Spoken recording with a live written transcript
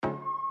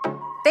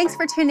Thanks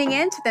for tuning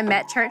in to the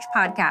Met Church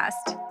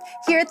podcast.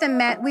 Here at the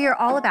Met, we are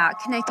all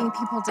about connecting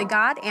people to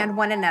God and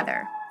one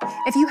another.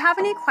 If you have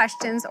any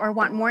questions or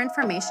want more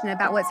information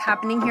about what's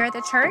happening here at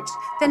the church,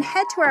 then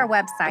head to our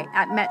website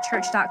at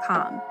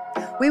metchurch.com.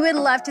 We would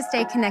love to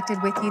stay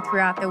connected with you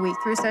throughout the week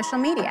through social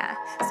media,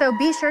 so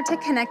be sure to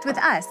connect with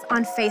us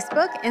on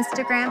Facebook,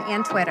 Instagram,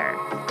 and Twitter.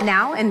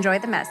 Now, enjoy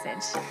the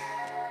message.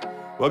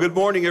 Well, good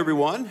morning,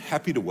 everyone.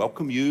 Happy to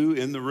welcome you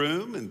in the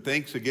room, and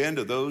thanks again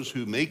to those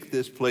who make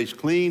this place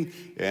clean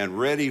and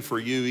ready for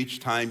you each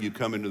time you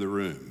come into the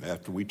room.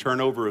 After we turn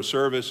over a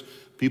service,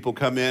 people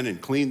come in and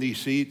clean these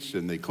seats,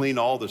 and they clean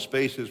all the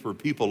spaces where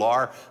people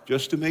are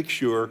just to make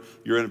sure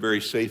you're in a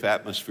very safe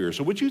atmosphere.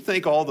 So would you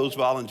thank all those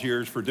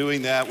volunteers for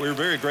doing that? We're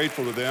very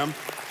grateful to them,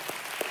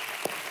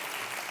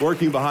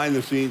 working behind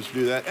the scenes to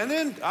do that. And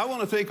then I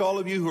want to thank all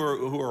of you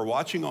who are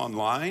watching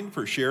online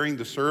for sharing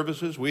the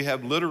services. We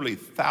have literally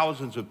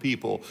thousands of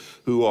people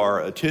who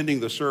are attending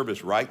the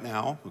service right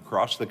now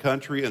across the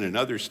country and in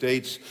other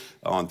states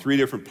on 3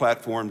 different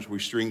platforms. We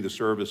stream the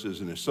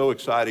services, and it's so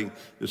exciting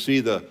to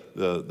see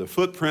the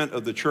footprint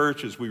of the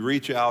church as we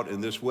reach out in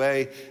this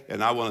way.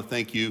 And I want to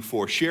thank you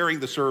for sharing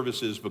the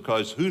services,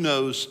 because who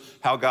knows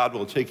how God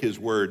will take his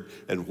word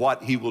and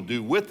what he will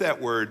do with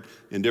that word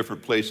in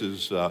different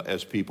places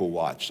as people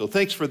watch. So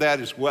thanks for that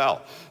as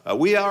well.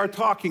 We are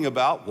talking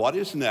about what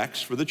is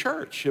next for the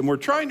church, and we're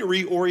trying to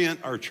reorient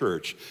our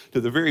church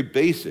to the very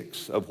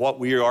basics of what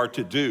we are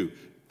to do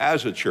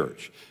as a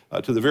church,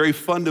 to the very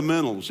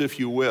fundamentals, if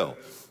you will,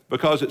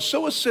 because it's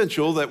so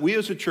essential that we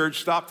as a church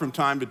stop from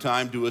time to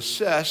time to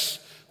assess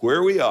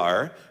where we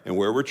are and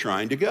where we're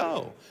trying to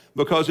go.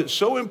 Because it's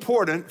so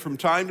important from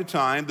time to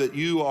time that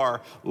you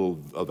are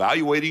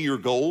evaluating your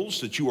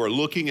goals, that you are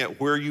looking at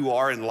where you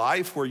are in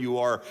life, where you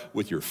are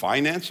with your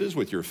finances,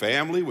 with your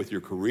family, with your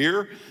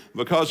career.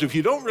 Because if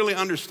you don't really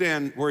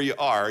understand where you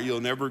are,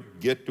 you'll never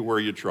get to where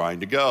you're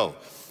trying to go.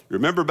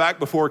 Remember back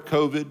before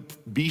COVID,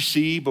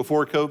 BC,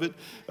 before COVID,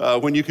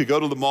 when you could go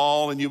to the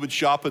mall and you would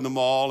shop in the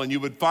mall and you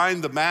would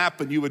find the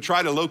map and you would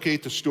try to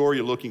locate the store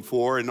you're looking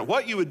for. And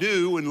what you would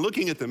do when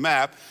looking at the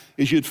map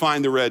is you'd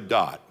find the red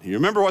dot. You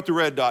remember what the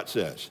red dot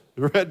says?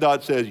 The red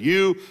dot says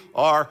you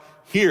are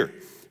here,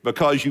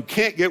 because you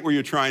can't get where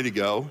you're trying to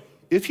go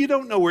if you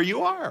don't know where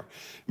you are.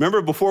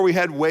 Remember before we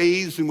had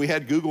Waze and we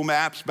had Google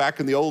Maps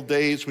back in the old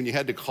days when you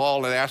had to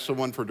call and ask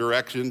someone for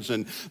directions,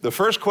 and the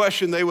first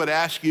question they would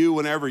ask you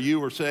whenever you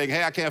were saying,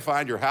 hey, I can't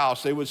find your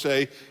house, they would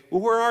say,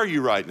 well, where are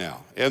you right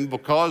now? And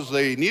because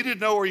they needed to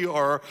know where you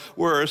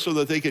were so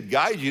that they could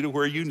guide you to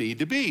where you need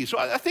to be. So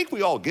I think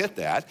we all get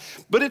that,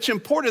 but it's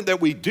important that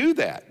we do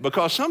that,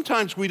 because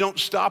sometimes we don't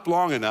stop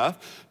long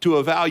enough to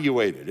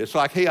evaluate it. It's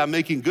like, hey, I'm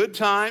making good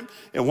time,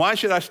 and why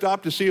should I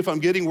stop to see if I'm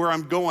getting where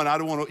I'm going? I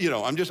don't want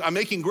to, I'm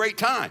making great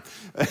time.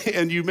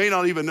 And you may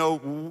not even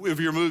know if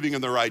you're moving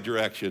in the right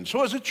direction.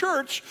 So as a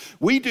church,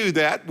 we do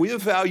that. We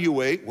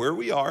evaluate where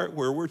we are,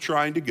 where we're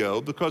trying to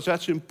go, because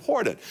that's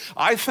important.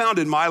 I found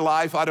in my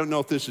life, I don't know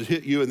if this has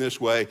hit you in this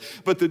way,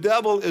 but the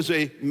devil is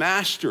a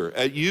master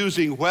at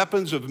using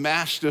weapons of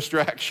mass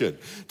distraction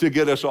to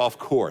get us off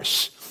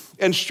course.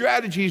 And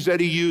strategies that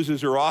he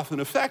uses are often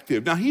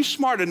effective. Now, he's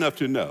smart enough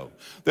to know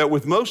that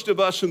with most of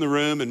us in the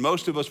room and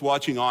most of us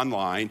watching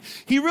online,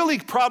 he really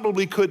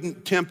probably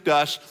couldn't tempt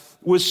us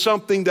with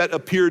something that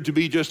appeared to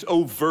be just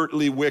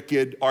overtly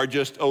wicked or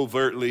just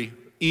overtly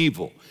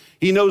evil.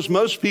 He knows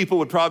most people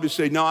would probably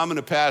say, no, I'm going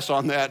to pass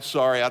on that.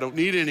 Sorry, I don't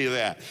need any of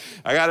that.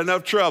 I got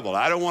enough trouble.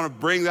 I don't want to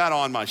bring that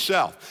on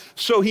myself.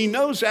 So he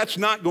knows that's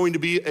not going to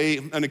be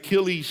an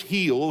Achilles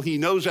heel. He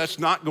knows that's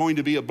not going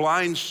to be a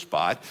blind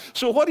spot.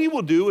 So what he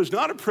will do is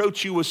not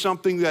approach you with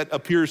something that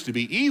appears to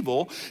be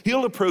evil.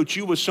 He'll approach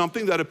you with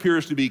something that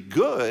appears to be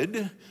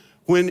good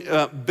when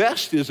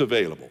best is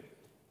available.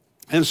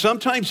 And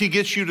sometimes he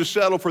gets you to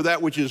settle for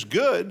that which is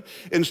good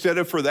instead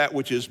of for that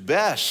which is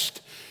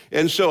best.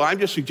 And so I'm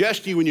just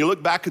suggesting, when you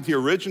look back at the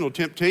original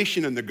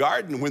temptation in the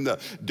garden, when the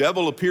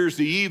devil appears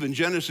to Eve in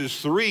Genesis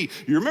 3,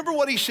 you remember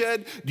what he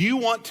said? Do you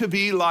want to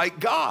be like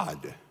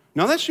God?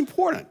 Now that's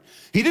important.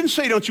 He didn't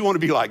say, don't you want to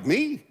be like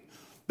me?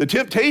 The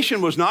temptation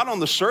was not on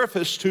the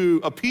surface to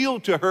appeal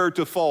to her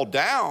to fall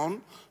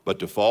down, but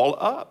to fall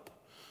up.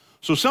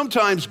 So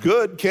sometimes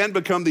good can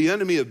become the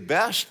enemy of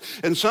best,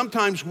 and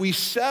sometimes we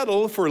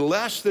settle for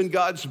less than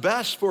God's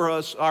best for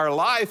us, our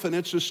life, and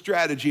it's a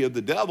strategy of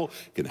the devil.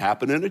 It can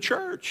happen in a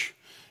church.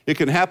 It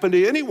can happen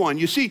to anyone.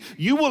 You see,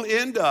 you will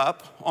end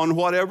up on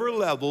whatever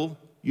level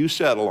you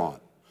settle on.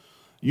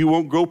 You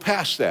won't go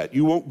past that.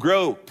 You won't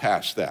grow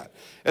past that.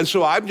 And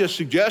so I'm just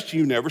suggesting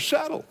you never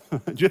settle.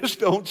 Just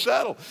don't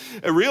settle.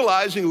 And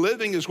realizing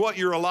living is what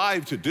you're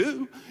alive to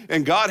do.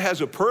 And God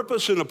has a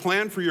purpose and a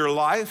plan for your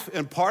life.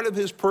 And part of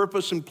his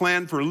purpose and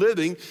plan for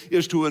living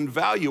is to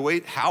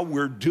evaluate how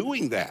we're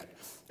doing that.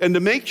 And to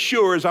make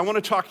sure, as I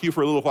want to talk to you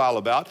for a little while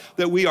about,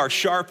 that we are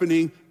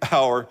sharpening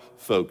our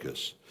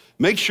focus.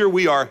 Make sure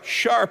we are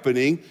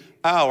sharpening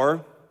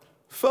our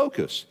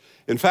focus.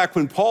 In fact,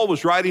 when Paul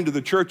was writing to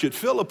the church at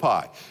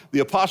Philippi, the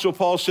Apostle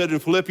Paul said in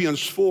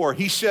Philippians 4,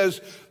 he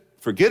says,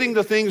 Forgetting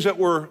the things that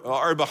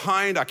are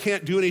behind, I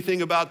can't do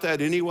anything about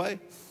that anyway.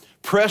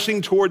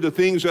 Pressing toward the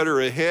things that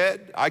are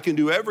ahead, I can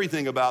do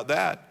everything about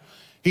that.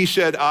 He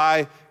said,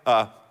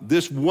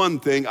 this one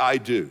thing I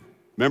do.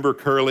 Remember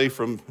Curly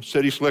from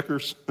City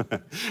Slickers?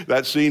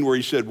 That scene where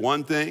he said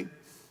one thing?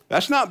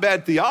 That's not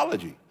bad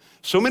theology.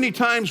 So many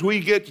times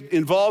we get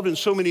involved in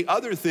so many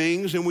other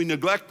things and we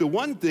neglect the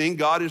one thing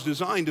God has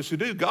designed us to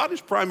do. God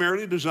has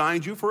primarily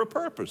designed you for a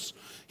purpose.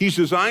 He's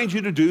designed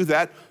you to do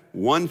that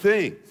one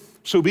thing.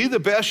 So be the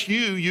best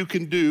you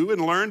can do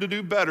and learn to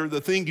do better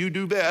the thing you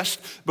do best,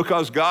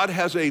 because God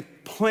has a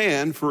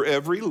plan for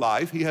every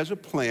life. He has a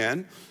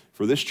plan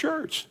for this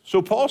church.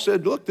 So Paul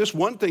said, look, this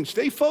one thing,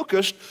 stay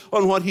focused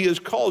on what he has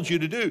called you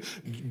to do.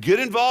 Get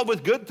involved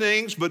with good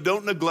things, but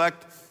don't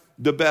neglect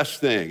the best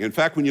thing. In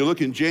fact, when you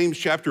look in James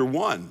chapter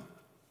 1,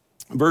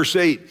 verse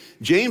 8,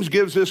 James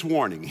gives this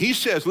warning. He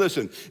says,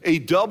 listen, a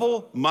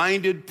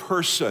double-minded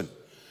person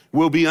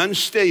will be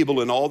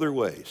unstable in all their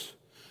ways.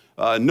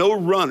 No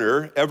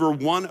runner ever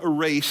won a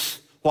race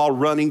while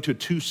running to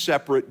two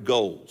separate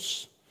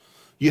goals.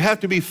 You have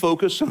to be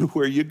focused on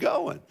where you're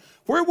going.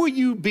 Where will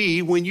you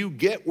be when you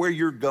get where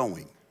you're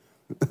going?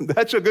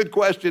 That's a good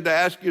question to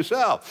ask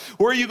yourself.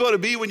 Where are you going to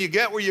be when you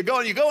get where you're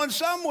going? You're going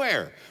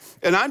somewhere.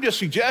 And I'm just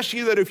suggesting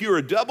you that if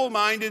you're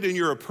double-minded in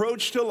your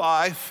approach to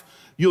life,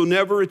 you'll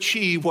never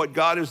achieve what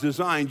God has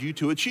designed you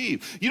to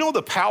achieve. You know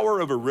the power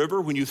of a river,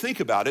 when you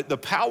think about it, the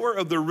power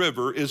of the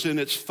river is in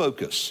its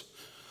focus.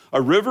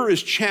 A river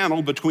is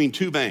channeled between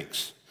two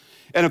banks.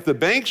 And if the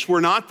banks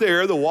were not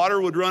there, the water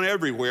would run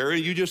everywhere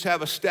and you just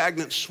have a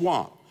stagnant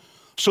swamp.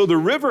 So the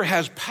river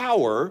has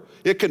power.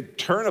 It can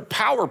turn a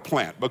power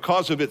plant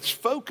because of its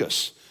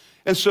focus.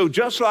 And so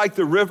just like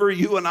the river,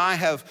 you and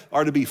I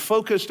are to be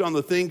focused on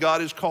the thing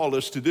God has called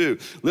us to do.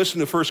 Listen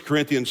to 1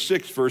 Corinthians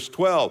 6, verse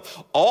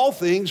 12. All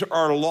things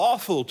are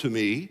lawful to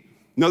me.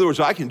 In other words,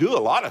 I can do a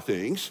lot of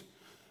things.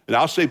 And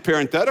I'll say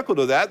parenthetical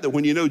to that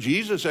when you know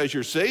Jesus as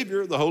your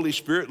Savior, the Holy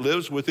Spirit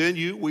lives within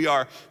you. We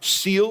are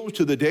sealed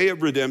to the day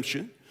of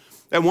redemption.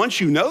 And once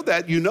you know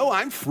that, you know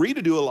I'm free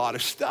to do a lot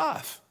of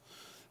stuff.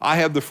 I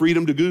have the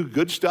freedom to do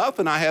good stuff,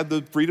 and I have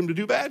the freedom to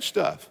do bad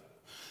stuff.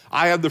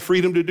 I have the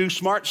freedom to do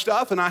smart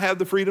stuff, and I have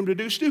the freedom to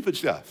do stupid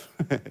stuff.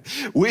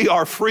 We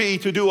are free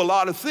to do a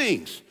lot of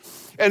things.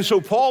 And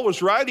so Paul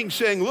was writing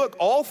saying, look,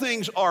 all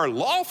things are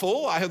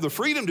lawful. I have the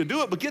freedom to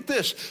do it, but get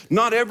this,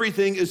 not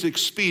everything is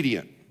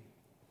expedient.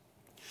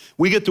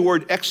 We get the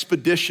word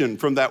expedition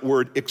from that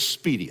word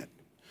expedient.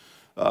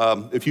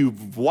 If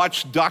you've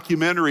watched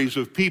documentaries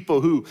of people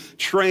who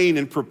train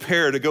and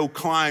prepare to go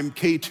climb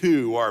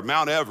K2 or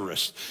Mount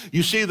Everest,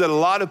 you see that a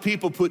lot of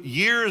people put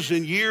years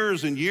and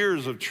years and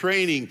years of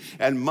training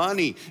and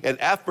money and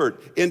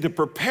effort into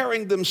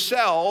preparing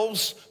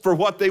themselves for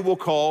what they will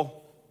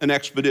call an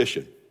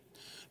expedition.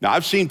 Now,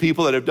 I've seen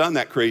people that have done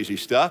that crazy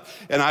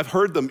stuff, and I've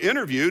heard them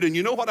interviewed, and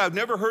you know what I've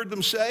never heard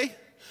them say?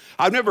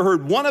 I've never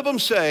heard one of them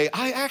say,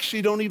 I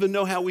actually don't even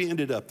know how we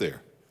ended up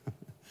there.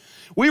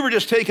 We were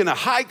just taking a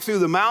hike through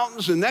the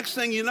mountains, and next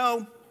thing you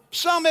know,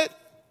 summit.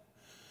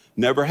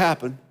 Never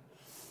happened.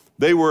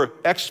 They were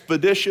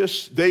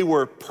expeditious, they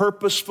were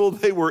purposeful,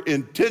 they were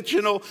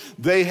intentional,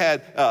 they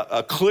had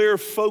a clear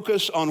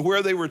focus on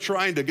where they were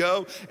trying to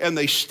go, and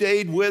they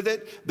stayed with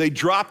it. They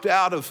dropped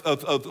out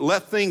of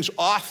left things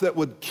off that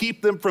would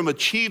keep them from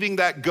achieving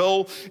that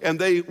goal, and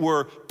they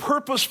were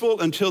purposeful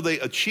until they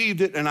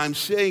achieved it. And I'm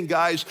saying,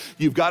 guys,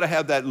 you've got to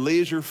have that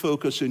laser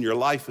focus in your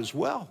life as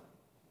well.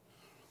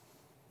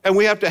 And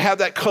we have to have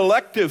that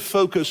collective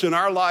focus in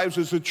our lives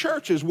as a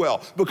church as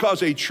well,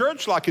 because a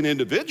church, like an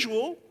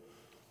individual,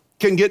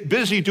 can get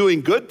busy doing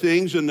good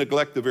things and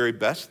neglect the very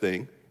best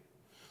thing.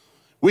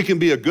 We can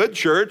be a good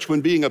church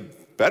when being a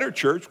better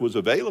church was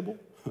available.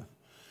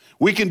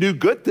 We can do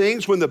good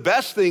things when the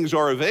best things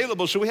are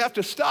available. So we have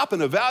to stop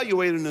and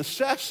evaluate and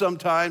assess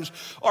sometimes,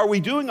 are we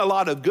doing a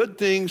lot of good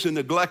things and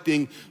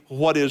neglecting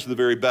what is the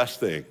very best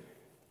thing?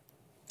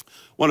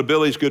 One of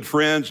Billy's good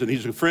friends, and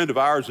he's a friend of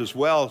ours as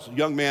well, is a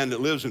young man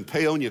that lives in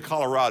Paonia,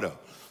 Colorado,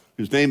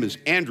 whose name is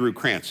Andrew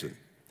Cranston.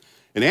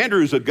 And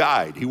Andrew's a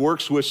guide. He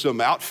works with some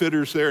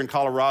outfitters there in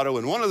Colorado,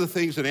 and one of the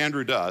things that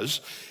Andrew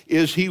does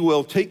is he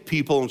will take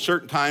people in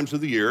certain times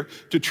of the year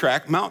to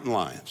track mountain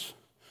lions.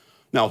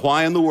 Now,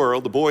 why in the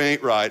world, the boy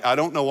ain't right, I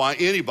don't know why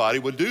anybody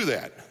would do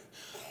that,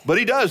 but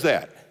he does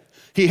that.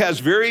 He has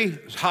very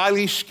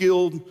highly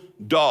skilled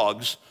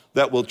dogs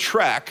that will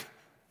track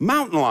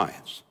mountain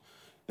lions.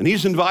 And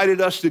he's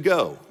invited us to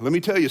go. Let me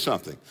tell you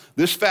something.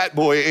 This fat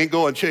boy ain't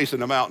going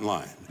chasing a mountain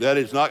lion. That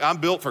is not, I'm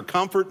built for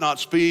comfort,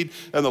 not speed.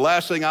 And the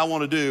last thing I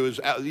want to do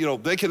is,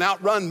 they can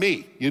outrun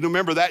me. You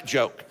remember that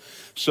joke.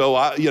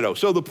 So,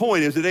 so the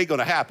point is it ain't going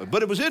to happen.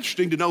 But it was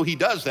interesting to know he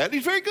does that.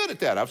 He's very good at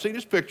that. I've seen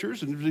his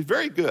pictures and he's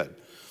very good.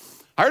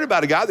 I heard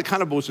about a guy that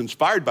kind of was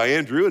inspired by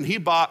Andrew, and he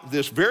bought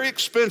this very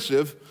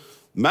expensive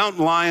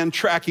mountain lion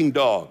tracking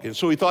dog. And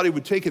so he thought he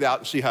would take it out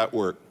and see how it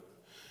worked.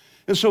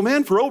 And so,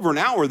 man, for over an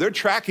hour, they're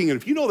tracking,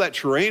 and if you know that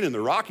terrain in the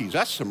Rockies,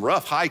 that's some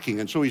rough hiking.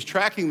 And so he's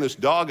tracking this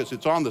dog as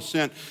it's on the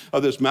scent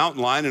of this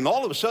mountain lion, and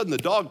all of a sudden the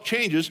dog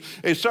changes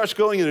and it starts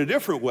going in a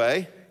different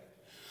way.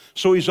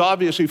 So he's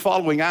obviously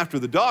following after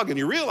the dog, and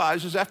he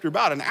realizes after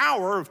about an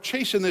hour of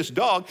chasing this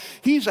dog,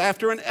 he's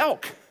after an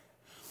elk.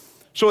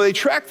 So they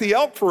track the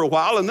elk for a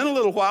while, and then a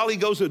little while he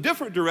goes a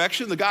different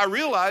direction. The guy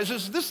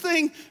realizes this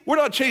thing, we're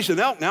not chasing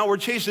elk now, we're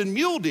chasing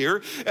mule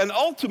deer. And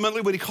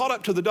ultimately, when he caught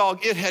up to the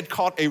dog, it had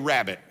caught a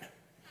rabbit.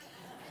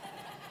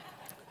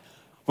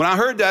 When I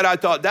heard that, I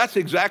thought, that's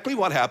exactly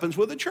what happens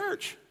with the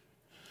church.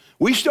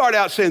 We start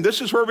out saying,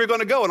 this is where we're going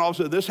to go, and all of a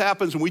sudden this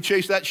happens, and we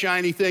chase that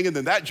shiny thing, and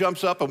then that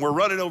jumps up, and we're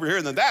running over here,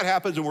 and then that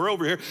happens, and we're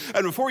over here.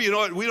 And before you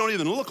know it, we don't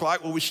even look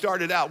like what we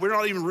started out. We're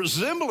not even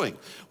resembling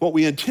what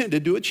we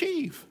intended to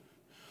achieve.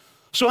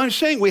 So I'm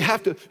saying we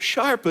have to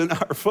sharpen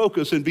our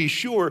focus and be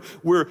sure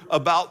we're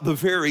about the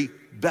very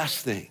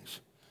best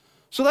things.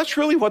 So that's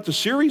really what the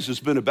series has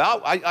been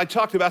about. I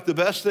talked about the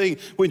best thing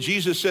when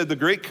Jesus said the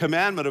great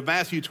commandment of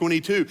Matthew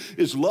 22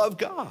 is love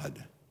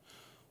God.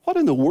 What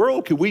in the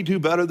world can we do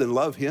better than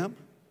love him?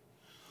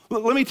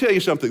 Let me tell you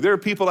something. There are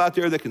people out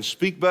there that can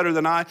speak better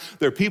than I.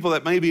 There are people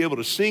that may be able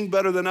to sing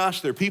better than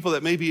us. There are people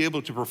that may be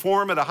able to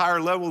perform at a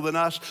higher level than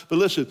us. But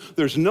listen,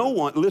 no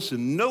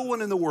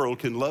one in the world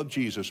can love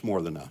Jesus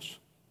more than us.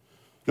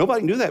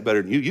 Nobody can do that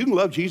better than you. You can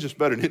love Jesus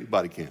better than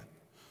anybody can.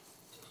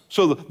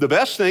 So the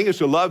best thing is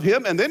to love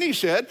him. And then he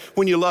said,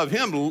 when you love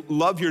him,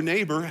 love your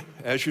neighbor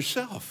as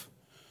yourself.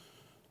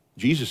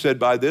 Jesus said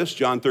by this,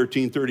 John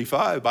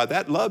 13:35, by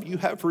that love you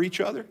have for each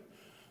other,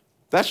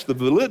 that's the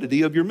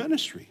validity of your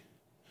ministry.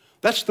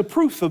 That's the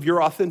proof of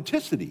your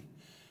authenticity,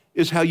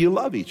 is how you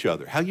love each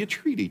other, how you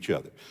treat each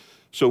other.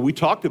 So we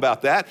talked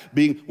about that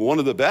being one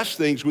of the best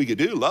things we could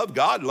do, love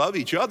God, love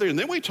each other. And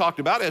then we talked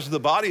about as the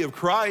body of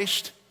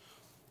Christ,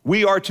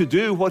 we are to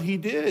do what he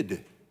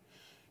did.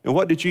 And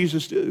what did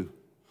Jesus do?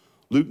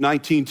 Luke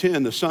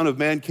 19:10, the Son of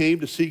Man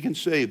came to seek and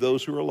save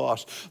those who are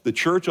lost. The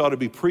church ought to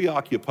be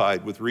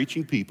preoccupied with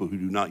reaching people who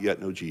do not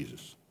yet know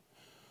Jesus.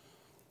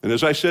 And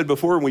as I said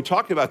before, when we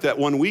talked about that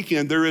one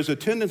weekend, there is a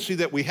tendency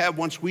that we have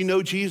once we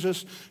know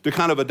Jesus to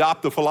kind of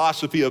adopt the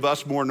philosophy of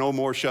us more, no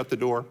more, shut the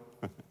door.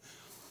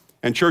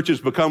 And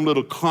churches become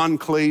little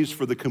conclaves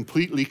for the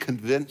completely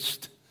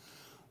convinced,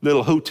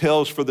 little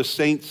hotels for the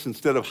saints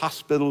instead of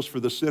hospitals for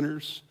the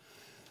sinners.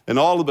 And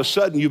all of a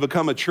sudden, you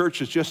become a church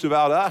that's just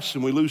about us,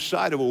 and we lose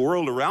sight of a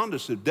world around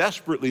us that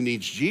desperately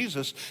needs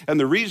Jesus. And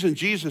the reason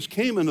Jesus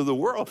came into the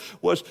world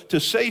was to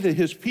say to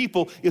his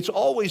people, it's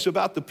always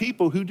about the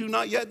people who do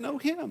not yet know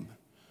him.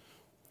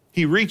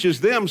 He reaches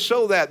them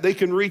so that they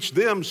can reach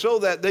them, so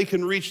that they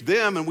can reach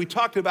them. And we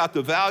talked about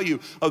the value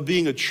of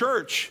being a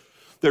church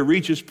that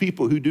reaches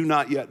people who do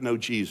not yet know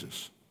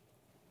Jesus.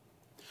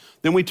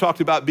 Then we talked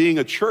about being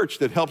a church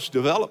that helps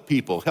develop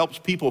people, helps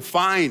people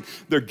find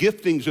their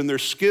giftings and their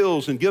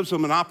skills and gives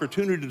them an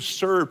opportunity to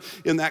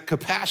serve in that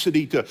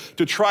capacity to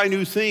try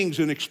new things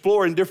and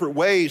explore in different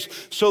ways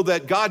so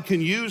that God can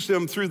use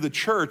them through the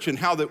church, and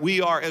how that we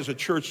are as a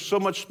church so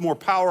much more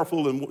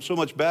powerful and so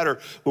much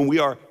better when we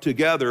are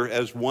together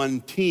as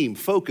one team,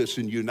 focused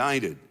and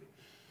united.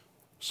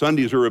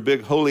 Sundays are a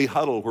big holy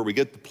huddle where we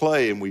get to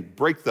play and we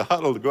break the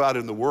huddle to go out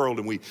in the world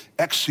and we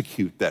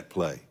execute that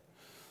play.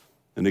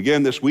 And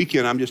again, this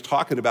weekend, I'm just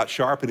talking about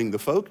sharpening the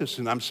focus,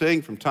 and I'm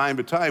saying from time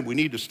to time, we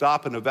need to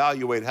stop and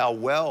evaluate how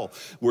well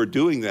we're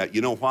doing that.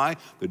 You know why?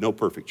 There are no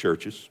perfect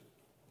churches.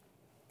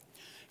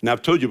 Now,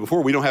 I've told you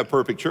before, we don't have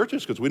perfect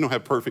churches because we don't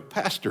have perfect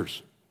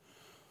pastors.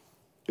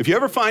 If you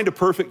ever find a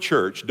perfect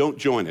church, don't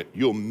join it.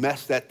 You'll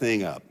mess that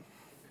thing up.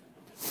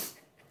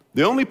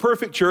 The only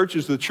perfect church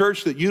is the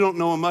church that you don't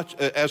know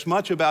as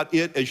much about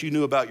it as you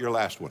knew about your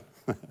last one.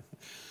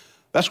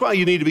 That's why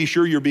you need to be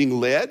sure you're being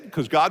led,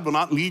 because God will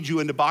not lead you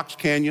into box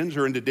canyons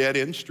or into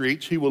dead-end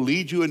streets. He will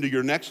lead you into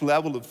your next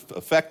level of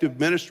effective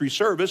ministry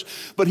service,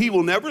 but he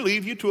will never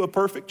lead you to a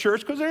perfect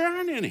church because there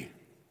aren't any.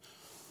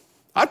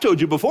 I've told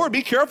you before,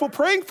 be careful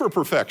praying for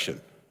perfection,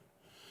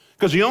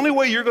 because the only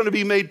way you're going to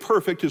be made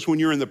perfect is when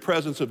you're in the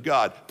presence of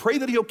God. Pray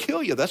that he'll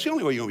kill you. That's the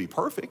only way you're going to be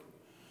perfect.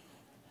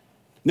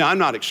 Now, I'm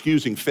not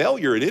excusing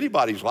failure in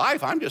anybody's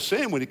life. I'm just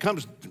saying when it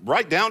comes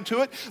right down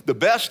to it, the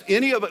best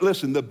any of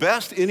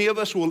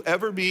us will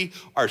ever be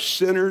are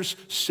sinners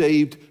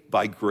saved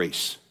by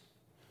grace.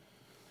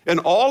 And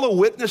all a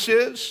witness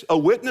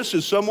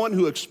is someone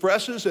who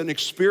expresses an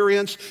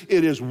experience.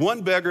 It is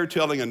one beggar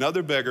telling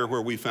another beggar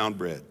where we found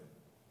bread.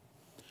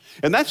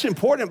 And that's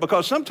important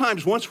because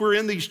sometimes once we're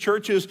in these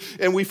churches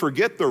and we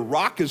forget the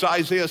rock, as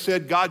Isaiah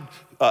said, God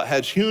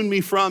has hewn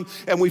me from,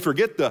 and we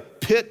forget the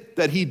pit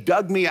that he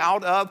dug me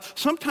out of,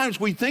 sometimes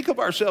we think of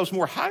ourselves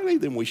more highly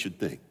than we should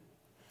think.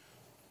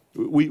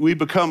 We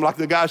become, like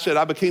the guy said,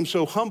 I became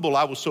so humble,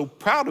 I was so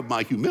proud of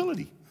my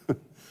humility.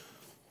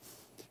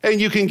 And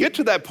you can get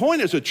to that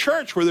point as a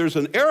church where there's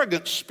an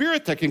arrogant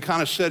spirit that can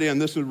kind of set in,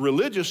 this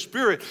religious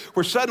spirit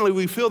where suddenly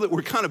we feel that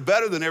we're kind of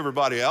better than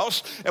everybody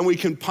else and we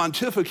can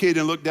pontificate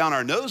and look down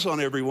our nose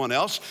on everyone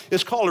else.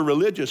 It's called a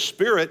religious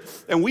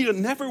spirit, and we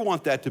never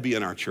want that to be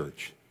in our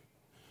church.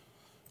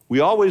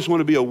 We always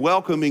want to be a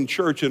welcoming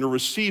church and a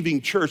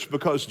receiving church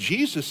because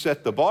Jesus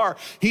set the bar.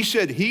 He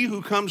said, he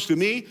who comes to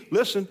me,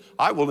 listen,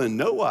 I will in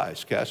no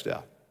wise cast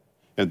out.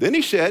 And then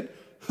he said,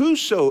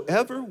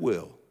 whosoever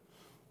will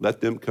let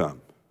them come.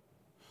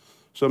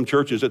 Some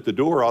churches at the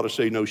door ought to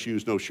say no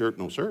shoes, no shirt,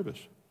 no service,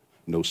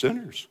 no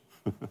sinners.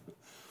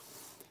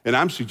 And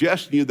I'm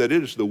suggesting to you that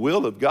it is the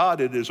will of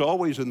God. It is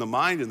always in the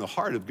mind and the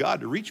heart of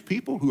God to reach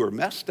people who are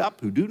messed up,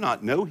 who do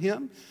not know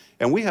him.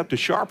 And we have to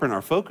sharpen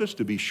our focus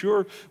to be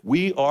sure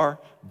we are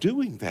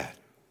doing that.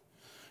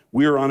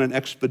 We are on an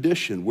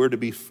expedition. We're to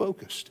be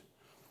focused.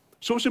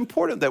 So it's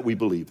important that we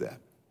believe that.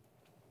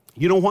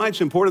 You know why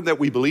it's important that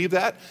we believe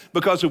that?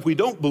 Because if we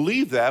don't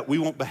believe that, we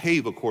won't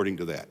behave according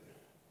to that.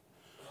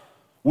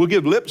 We'll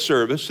give lip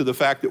service to the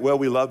fact that, well,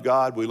 we love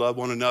God, we love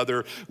one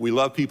another, we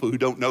love people who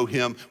don't know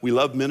him, we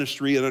love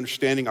ministry and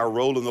understanding our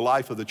role in the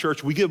life of the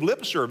church. We give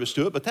lip service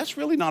to it, but that's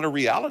really not a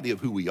reality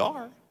of who we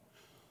are.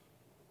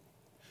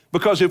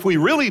 Because if we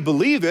really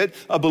believe it,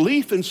 a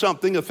belief in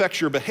something affects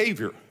your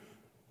behavior.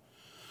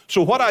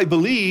 So what I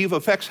believe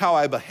affects how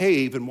I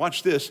behave, and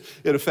watch this,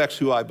 it affects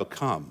who I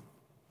become.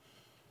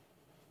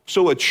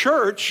 So a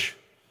church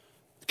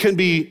can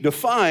be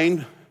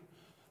defined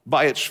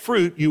by its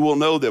fruit. You will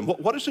know them.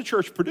 What is the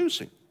church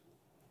producing?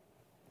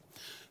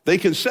 They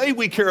can say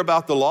we care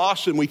about the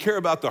lost and we care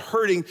about the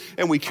hurting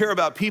and we care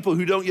about people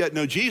who don't yet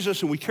know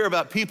Jesus and we care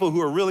about people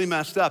who are really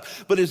messed up.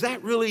 But is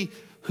that really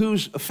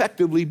who's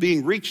effectively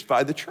being reached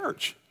by the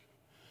church?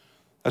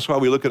 That's why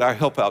we look at our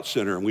Help Out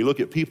Center and we look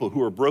at people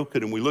who are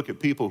broken and we look at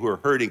people who are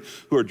hurting,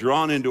 who are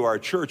drawn into our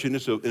church. And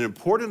it's an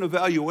important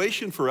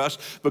evaluation for us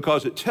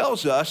because it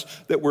tells us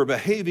that we're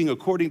behaving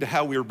according to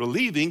how we're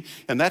believing,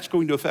 and that's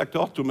going to affect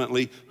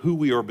ultimately who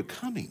we are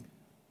becoming.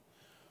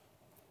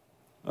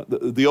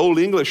 The Old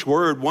English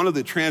word, one of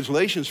the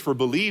translations for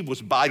believe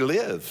was by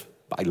live,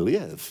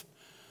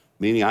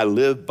 meaning I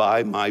live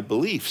by my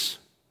beliefs.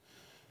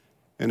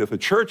 And if a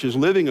church is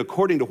living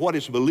according to what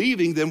it's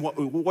believing, then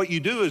what you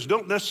do is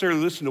don't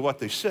necessarily listen to what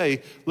they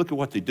say, look at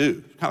what they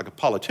do. It's kind of like a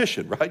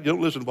politician, right? You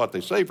don't listen to what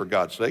they say, for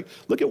God's sake.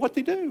 Look at what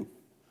they do.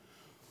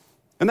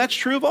 And that's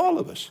true of all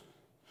of us.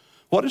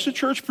 What is the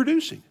church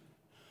producing?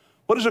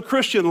 What is a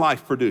Christian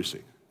life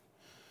producing?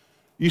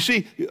 You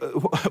see,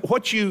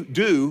 what you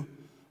do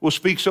will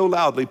speak so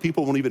loudly,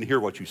 people won't even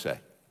hear what you say.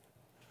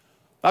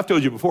 I've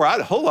told you before, I'd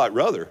a whole lot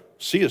rather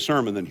see a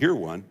sermon than hear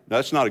one. Now,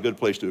 that's not a good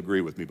place to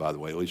agree with me, by the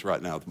way, at least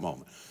right now at the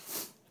moment.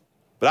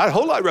 But I'd a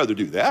whole lot rather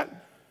do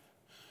that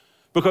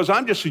because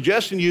I'm just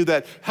suggesting to you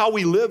that how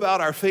we live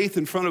out our faith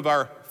in front of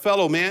our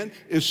fellow man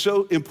is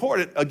so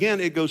important. Again,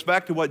 it goes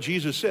back to what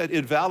Jesus said.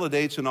 It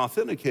validates and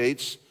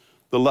authenticates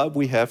the love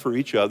we have for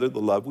each other,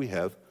 the love we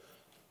have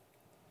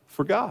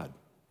for God.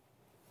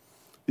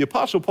 The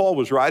Apostle Paul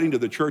was writing to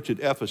the church at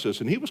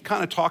Ephesus, and he was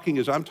kind of talking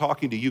as I'm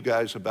talking to you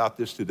guys about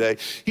this today.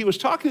 He was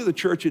talking to the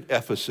church at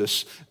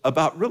Ephesus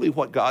about really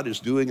what God is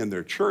doing in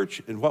their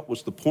church and what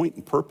was the point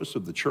and purpose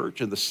of the church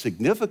and the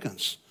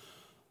significance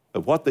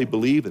of what they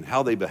believe and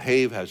how they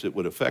behave as it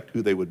would affect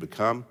who they would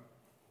become.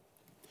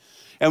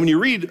 And when you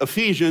read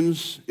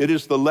Ephesians, it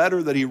is the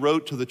letter that he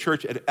wrote to the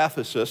church at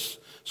Ephesus.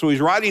 So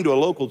he's writing to a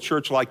local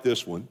church like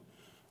this one,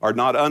 or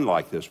not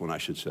unlike this one, I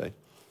should say.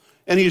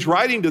 And he's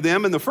writing to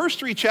them. In the first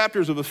 3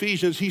 chapters of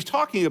Ephesians, he's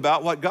talking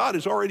about what God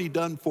has already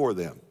done for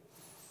them.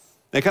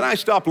 Now, can I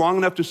stop long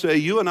enough to say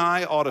you and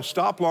I ought to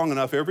stop long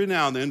enough every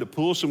now and then to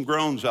pull some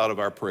groans out of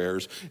our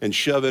prayers and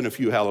shove in a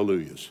few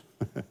hallelujahs?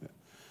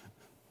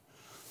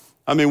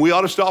 I mean, we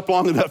ought to stop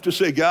long enough to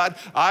say, God,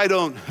 I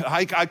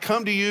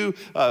come to you,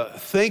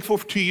 thankful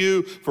to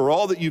you for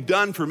all that you've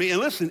done for me. And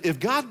listen, if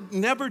God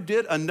never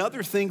did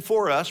another thing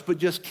for us, but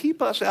just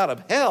keep us out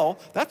of hell,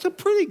 that's a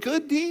pretty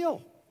good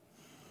deal.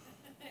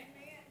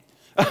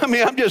 I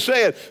mean, I'm just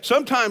saying,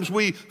 sometimes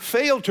we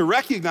fail to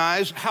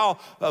recognize how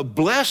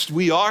blessed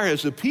we are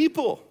as a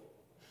people.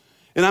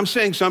 And I'm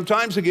saying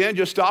sometimes, again,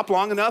 just stop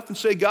long enough and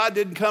say, God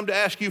didn't come to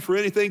ask you for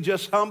anything.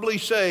 Just humbly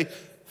say,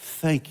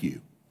 thank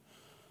you.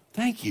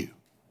 Thank you.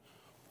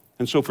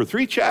 And so for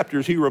 3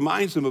 chapters, he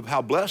reminds them of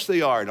how blessed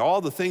they are and all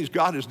the things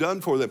God has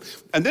done for them.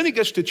 And then he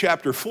gets to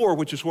chapter 4,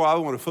 which is what I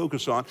want to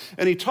focus on.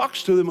 And he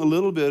talks to them a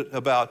little bit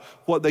about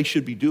what they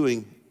should be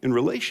doing in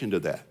relation to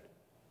that.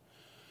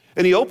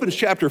 And he opens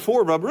chapter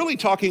 4 by really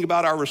talking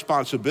about our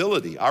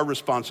responsibility.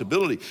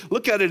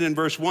 Look at it in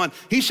verse 1.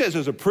 He says,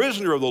 as a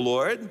prisoner of the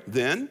Lord,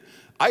 then,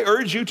 I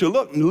urge you to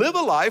live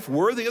a life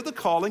worthy of the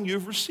calling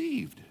you've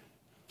received.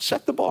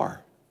 Set the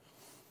bar.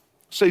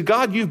 Say,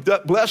 God, you've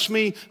blessed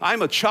me.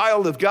 I'm a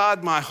child of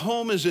God. My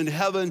home is in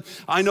heaven.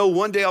 I know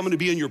one day I'm going to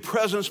be in your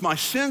presence. My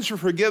sins are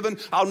forgiven.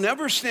 I'll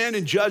never stand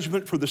in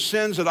judgment for the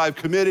sins that I've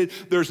committed.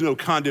 There's no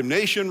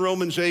condemnation,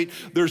 Romans 8.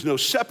 There's no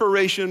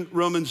separation,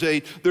 Romans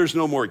 8. There's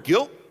no more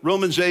guilt,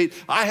 Romans 8.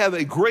 I have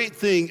a great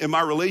thing in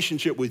my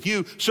relationship with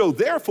you. So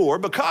therefore,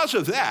 because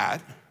of that,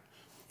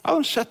 I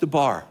want to set the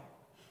bar.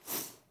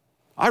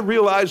 I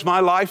realize my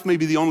life may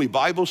be the only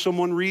Bible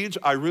someone reads.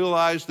 I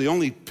realize the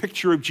only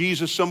picture of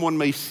Jesus someone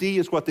may see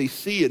is what they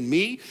see in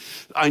me.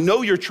 I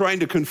know you're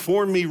trying to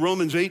conform me,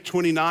 Romans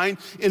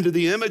 8:29, into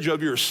the image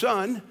of your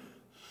Son.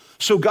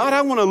 So God,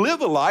 I want to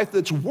live a life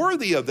that's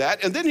worthy of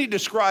that. And then he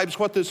describes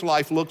what this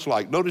life looks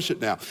like. Notice it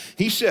now.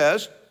 He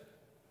says,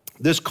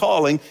 this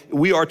calling,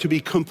 we are to be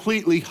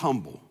completely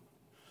humble.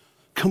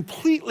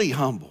 Completely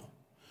humble.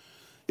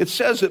 it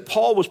says that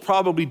Paul was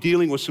probably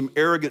dealing with some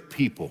arrogant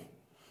people.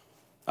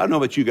 I don't know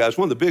about you guys,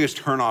 one of the biggest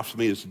turnoffs to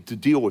me is to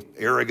deal with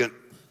arrogant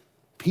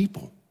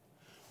people.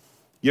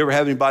 You ever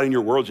have anybody in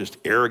your world just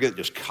arrogant,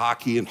 just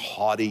cocky and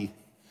haughty?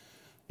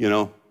 You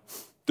know,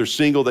 they're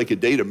single, they could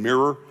date a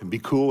mirror and be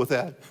cool with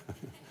that.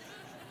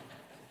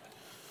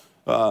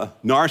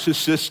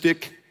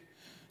 Narcissistic.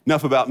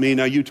 Enough about me,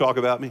 now you talk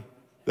about me,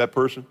 that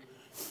person.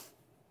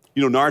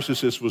 You know,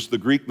 Narcissus was the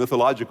Greek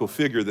mythological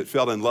figure that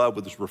fell in love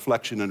with his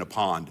reflection in a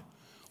pond.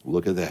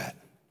 Look at that.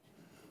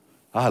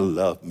 I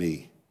love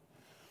me.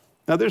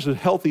 Now, there's a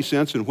healthy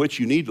sense in which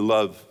you need to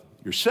love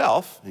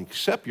yourself and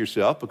accept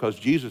yourself, because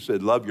Jesus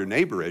said, love your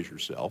neighbor as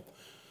yourself.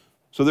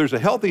 So there's a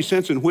healthy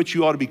sense in which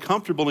you ought to be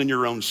comfortable in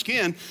your own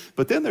skin,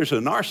 but then there's a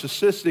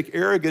narcissistic,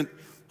 arrogant,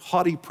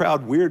 haughty,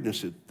 proud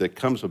weirdness that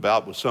comes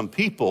about with some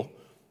people,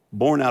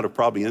 born out of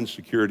probably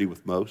insecurity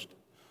with most.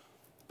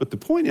 But the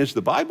point is,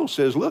 the Bible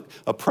says, look,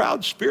 a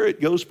proud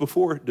spirit goes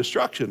before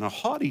destruction. A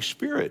haughty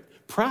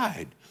spirit,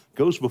 pride,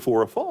 goes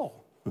before a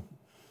fall.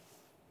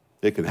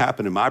 It can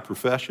happen in my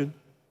profession.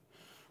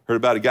 Heard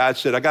about a guy that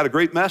said, I got a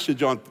great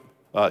message on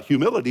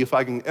humility if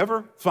I can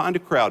ever find a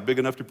crowd big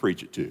enough to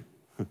preach it to.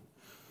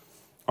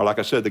 Or like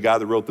I said, the guy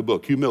that wrote the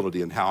book,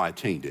 Humility and How I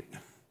Attained It.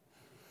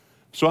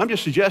 So I'm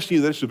just suggesting to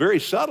you that it's a very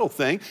subtle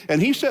thing. And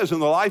he says in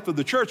the life of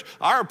the church,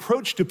 our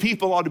approach to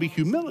people ought to be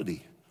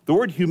humility. The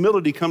word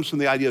humility comes from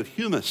the idea of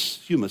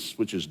humus,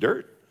 which is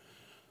dirt.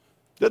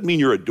 Doesn't mean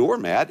you're a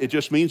doormat. It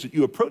just means that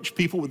you approach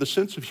people with a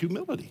sense of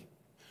humility.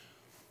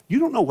 You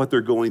don't know what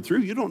they're going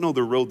through. You don't know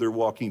the road they're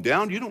walking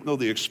down. You don't know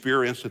the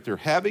experience that they're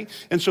having.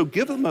 And so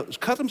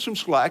cut them some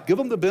slack, give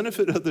them the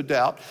benefit of the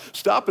doubt,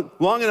 stop it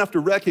long enough to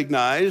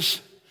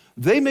recognize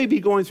they may be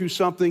going through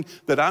something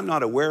that I'm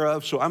not aware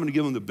of, so I'm going to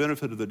give them the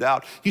benefit of the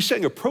doubt. He's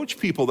saying approach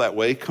people that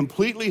way,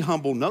 completely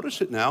humble,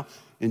 notice it now,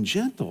 and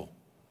gentle.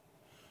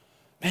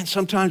 Man,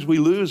 sometimes we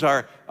lose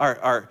our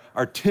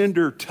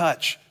tender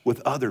touch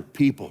with other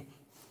people,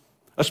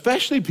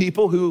 especially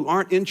people who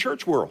aren't in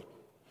church world.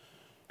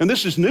 And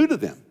this is new to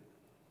them.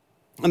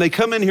 And they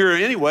come in here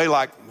anyway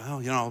like,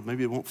 well, you know,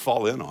 maybe it won't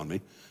fall in on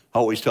me. I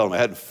always tell them, it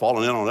hadn't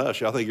fallen in on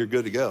us. I think you're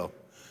good to go.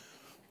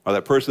 Or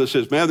that person that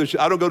says, man,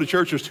 I don't go to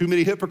church, there's too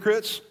many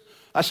hypocrites.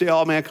 I say,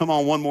 oh man, come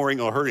on, one more ain't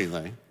gonna hurt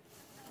anything.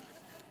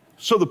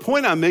 So the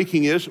point I'm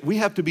making is we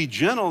have to be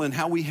gentle in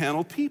how we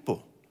handle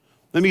people.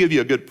 Let me give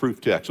you a good proof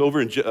text. Over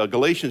in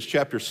Galatians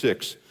chapter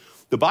 6,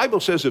 the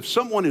Bible says if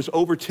someone is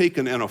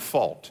overtaken in a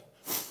fault,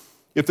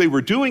 if they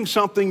were doing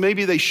something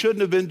maybe they shouldn't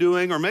have been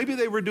doing, or maybe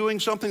they were doing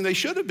something they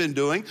should have been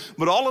doing,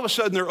 but all of a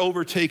sudden they're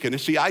overtaken.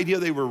 It's the idea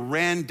they were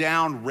ran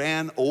down,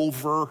 ran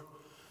over,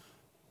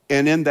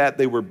 and in that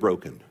they were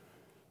broken.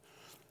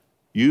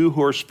 You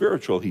who are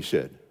spiritual, he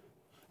said,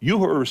 you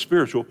who are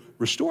spiritual,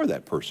 restore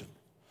that person,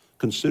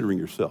 considering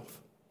yourself.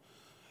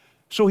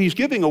 So he's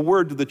giving a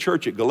word to the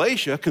church at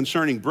Galatia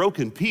concerning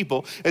broken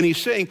people, and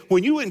he's saying,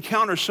 when you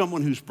encounter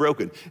someone who's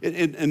broken,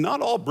 and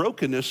not all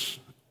brokenness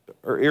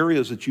are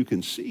areas that you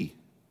can see.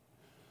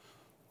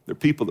 There are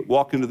people that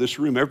walk into this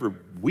room every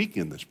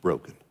weekend that's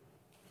broken.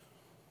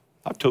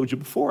 I've told you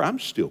before, I'm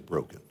still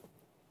broken.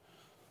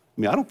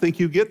 I mean, I don't think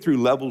you get through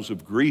levels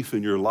of grief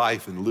in your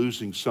life and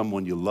losing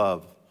someone you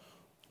love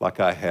like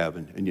I have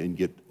and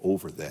get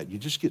over that. You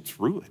just get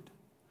through it.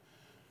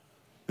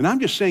 And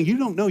I'm just saying, you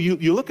don't know.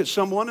 You look at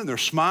someone and they're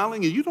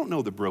smiling and you don't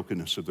know the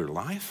brokenness of their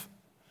life.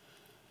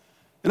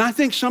 And I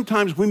think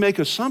sometimes we make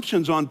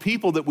assumptions on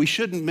people that we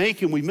shouldn't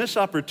make, and we miss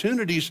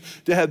opportunities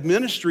to have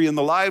ministry in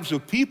the lives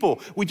of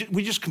people. We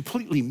just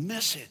completely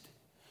miss it.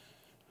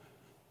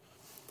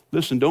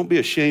 Listen, don't be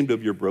ashamed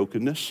of your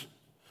brokenness.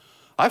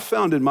 I've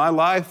found in my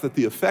life that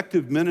the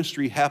effective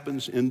ministry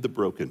happens in the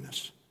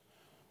brokenness.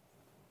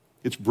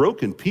 It's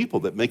broken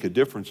people that make a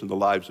difference in the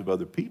lives of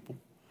other people.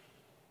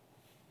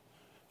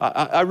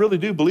 I really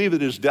do believe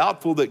it is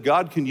doubtful that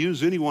God can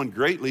use anyone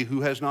greatly who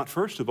has not,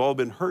 first of all,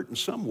 been hurt in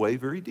some way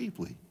very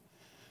deeply.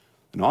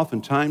 And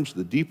oftentimes,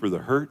 the deeper the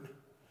hurt,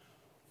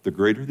 the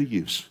greater the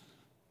use.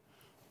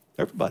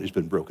 Everybody's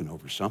been broken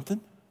over something.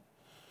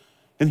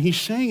 And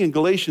he's saying in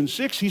Galatians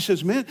 6, he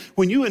says, man,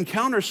 when you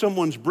encounter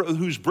someone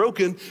who's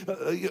broken,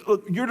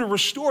 you're to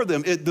restore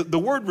them. The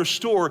word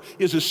restore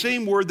is the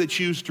same word that's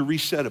used to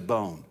reset a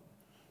bone.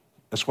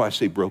 That's why I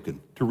say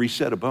broken, to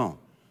reset a bone.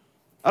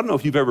 I don't know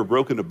if you've ever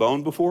broken a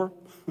bone before,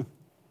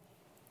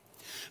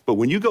 but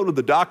when you go to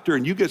the doctor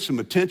and you get some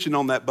attention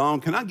on that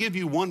bone, can I give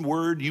you one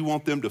word you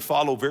want them to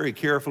follow very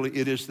carefully?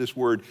 It is this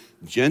word,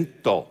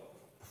 gentle.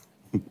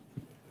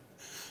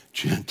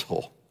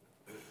 Gentle.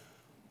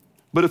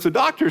 But if the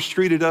doctors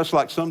treated us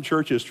like some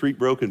churches treat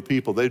broken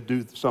people, they'd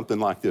do something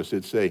like this.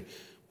 They'd say,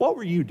 what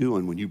were you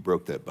doing when you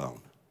broke that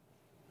bone?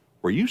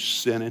 Were you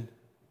sinning?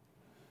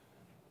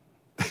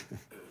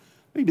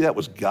 Maybe that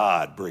was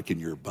God breaking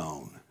your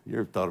bone. You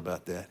ever thought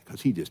about that?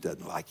 Because he just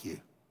doesn't like you.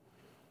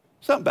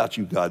 Something about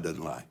you God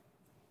doesn't like.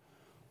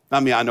 I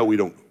mean, I know we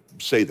don't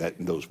say that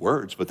in those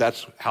words, but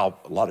that's how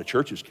a lot of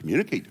churches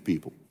communicate to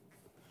people.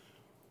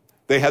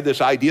 They have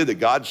this idea that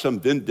God's some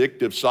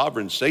vindictive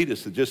sovereign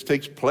sadist that just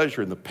takes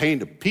pleasure in the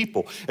pain of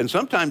people. And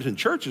sometimes in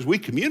churches, we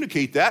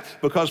communicate that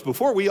because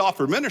before we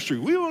offer ministry,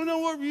 we want to know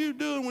what were you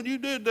doing when you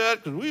did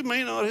that, because we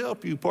may not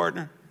help you,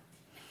 partner.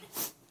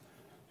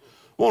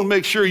 We want to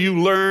make sure you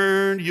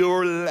learned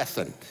your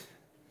lesson.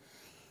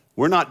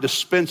 We're not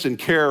dispensing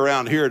care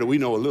around here till we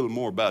know a little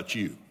more about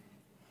you.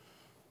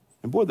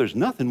 And boy, there's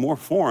nothing more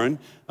foreign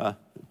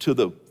to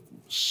the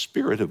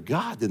Spirit of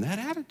God than that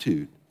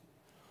attitude.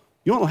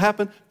 You know what will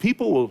happen?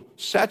 People will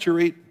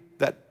saturate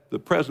the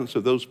presence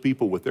of those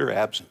people with their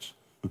absence.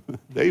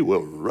 They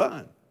will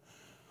run.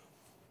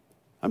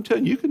 I'm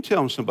telling you, you can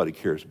tell when somebody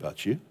cares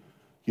about you.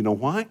 You know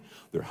why?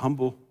 They're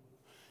humble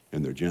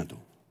and they're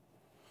gentle.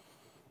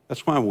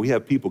 That's why when we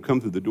have people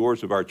come through the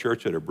doors of our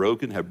church that are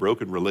broken, have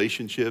broken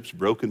relationships,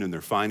 broken in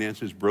their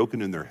finances,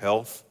 broken in their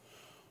health,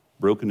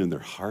 broken in their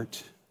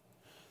heart,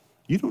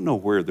 you don't know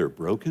where they're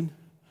broken.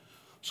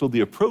 So the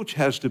approach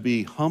has to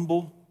be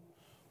humble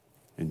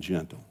and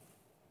gentle.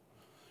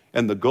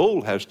 And the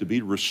goal has to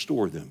be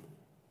restore them.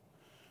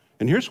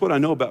 And here's what I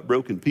know about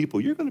broken people.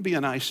 You're going to be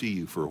in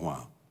ICU for a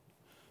while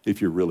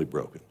if you're really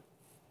broken.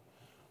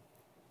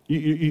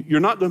 You're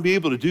not going to be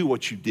able to do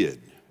what you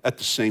did at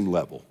the same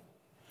level.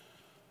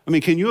 I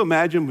mean, can you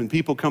imagine when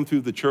people come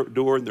through the church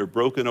door and they're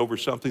broken over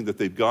something that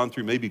they've gone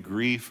through, maybe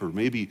grief or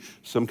maybe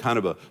some kind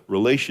of a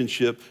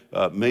relationship,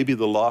 maybe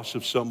the loss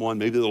of someone,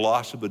 maybe the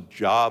loss of a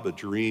job, a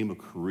dream, a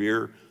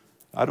career.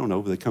 I don't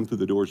know, but they come through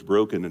the doors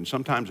broken, and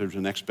sometimes there's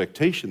an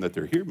expectation that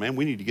they're here. Man,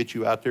 we need to get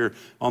you out there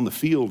on the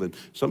field, and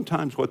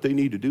sometimes what they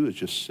need to do is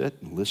just sit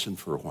and listen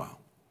for a while.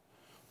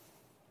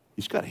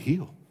 He's got to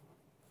heal.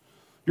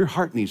 Your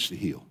heart needs to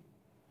heal.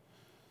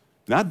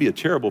 And I'd be a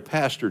terrible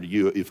pastor to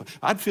you if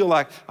I'd feel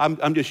like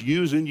I'm just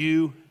using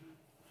you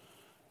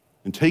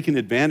and taking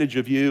advantage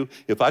of you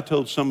if I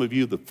told some of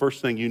you the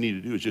first thing you need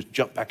to do is just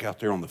jump back out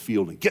there on the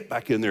field and get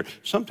back in there.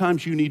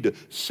 Sometimes you need to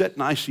sit in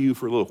ICU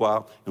for a little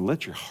while and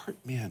let your heart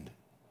mend.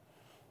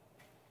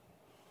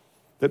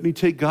 Let me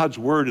take God's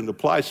word and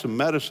apply some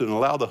medicine and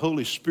allow the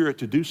Holy Spirit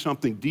to do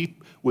something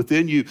deep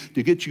within you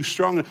to get you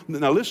stronger.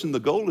 Now listen, the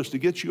goal is to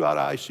get you out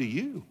of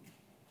ICU.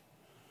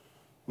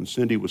 When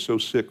Cindy was so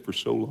sick for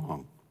so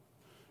long,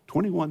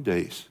 21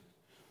 days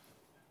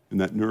in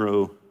that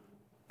neuro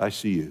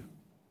ICU.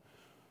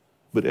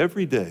 But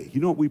every day,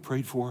 you know what we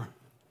prayed for?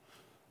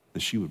 That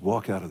she would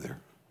walk out of there.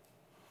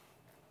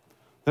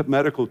 That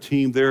medical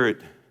team there at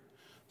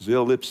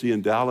Zale Lipsy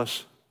in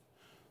Dallas,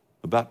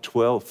 about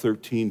 12,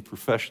 13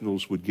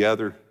 professionals would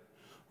gather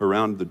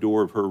around the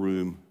door of her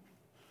room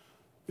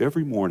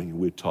every morning and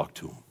we'd talk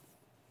to them.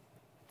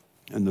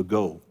 And the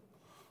goal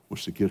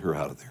was to get her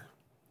out of there.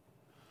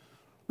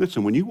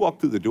 Listen, when you walk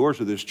through the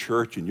doors of this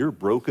church and you're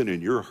broken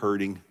and you're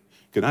hurting,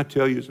 can I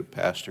tell you as a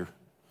pastor,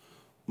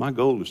 my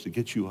goal is to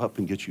get you up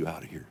and get you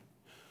out of here.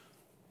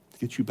 To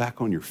get you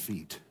back on your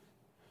feet.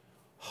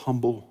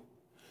 Humble,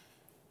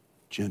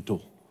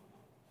 gentle.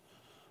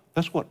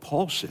 That's what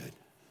Paul said.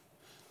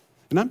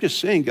 And I'm just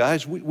saying,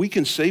 guys, we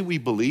can say we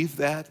believe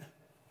that,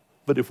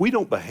 but if we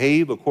don't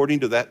behave according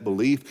to that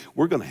belief,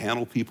 we're going to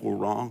handle people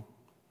wrong.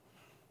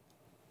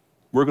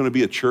 We're going to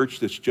be a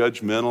church that's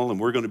judgmental, and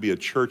we're going to be a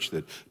church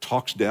that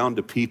talks down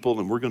to people,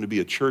 and we're going to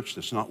be a church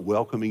that's not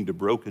welcoming to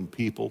broken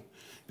people.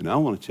 And I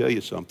want to tell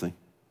you something.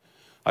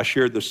 I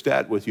shared the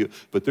stat with you,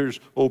 but there's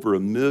over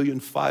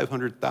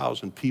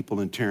 1,500,000 people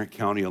in Tarrant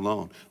County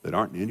alone that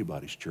aren't in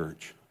anybody's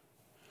church.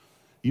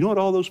 You know what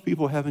all those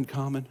people have in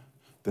common?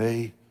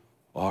 They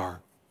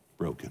are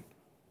broken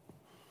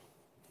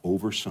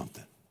over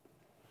something.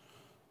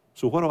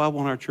 So what do I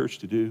want our church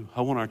to do?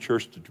 I want our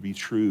church to be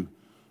true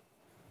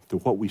to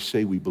what we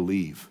say we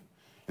believe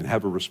and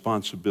have a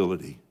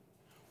responsibility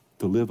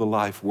to live a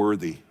life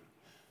worthy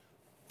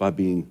by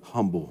being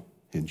humble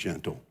and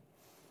gentle.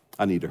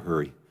 I need to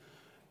hurry.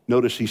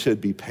 Notice he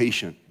said, be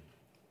patient.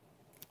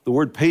 The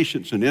word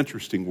patience is an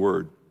interesting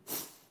word.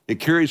 It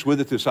carries with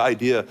it this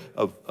idea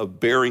of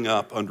bearing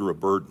up under a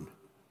burden.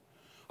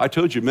 I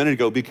told you a minute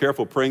ago, be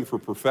careful praying for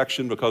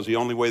perfection because the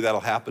only way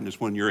that'll happen is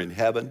when you're in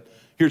heaven.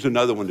 Here's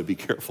another one to be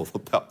careful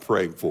about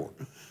praying for.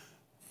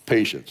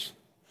 Patience.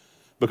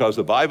 Because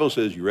the Bible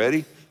says, you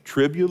ready?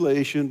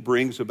 Tribulation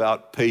brings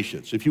about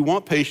patience. If you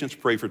want patience,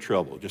 pray for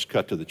trouble. Just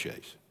cut to the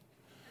chase.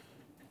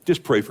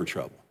 Just pray for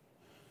trouble.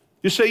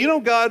 You say, you know,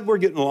 God, we're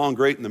getting along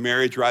great in the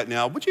marriage right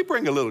now. Would you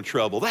bring a little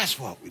trouble? That's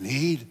what we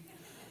need.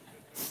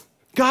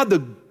 God, the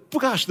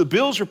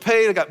bills are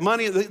paid. I got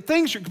money.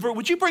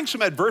 Would you bring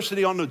some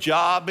adversity on the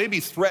job?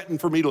 Maybe threaten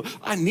for me to.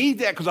 I need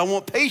that because I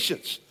want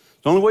patience.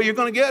 It's the only way you're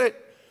going to get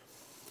it.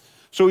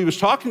 So he was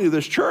talking to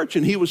this church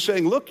and he was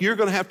saying, look, you're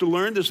going to have to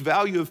learn this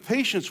value of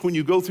patience when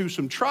you go through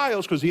some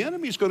trials because the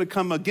enemy is going to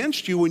come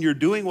against you when you're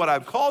doing what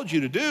I've called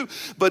you to do.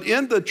 But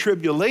in the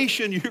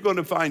tribulation, you're going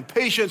to find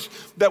patience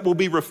that will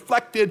be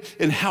reflected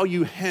in how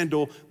you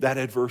handle that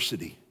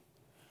adversity.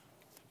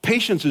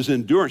 Patience is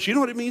endurance. You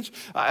know what it means?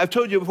 I've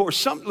told you before,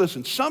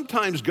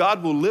 sometimes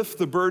God will lift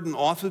the burden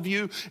off of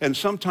you and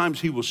sometimes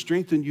he will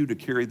strengthen you to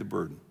carry the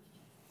burden.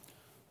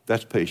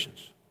 That's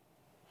patience.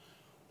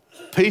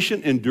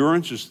 Patient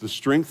endurance is the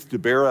strength to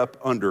bear up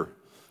under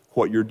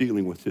what you're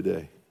dealing with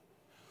today.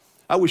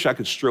 I wish I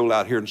could stroll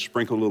out here and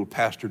sprinkle a little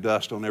pastor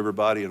dust on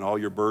everybody and all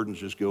your burdens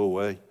just go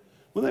away.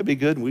 Wouldn't that be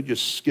good? And we'd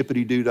just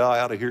skippity-doo-dah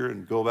out of here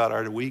and go about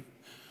our week.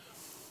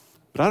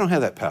 But I don't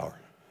have that power.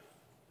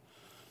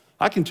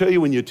 I can tell you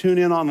when you tune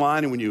in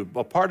online and when you're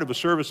a part of a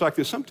service like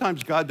this,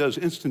 sometimes God does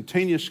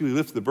instantaneously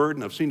lift the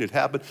burden. I've seen it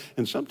happen.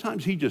 And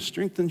sometimes he just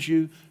strengthens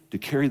you to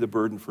carry the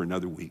burden for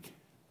another week.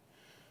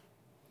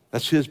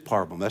 That's his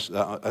problem.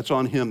 That's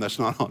on him. That's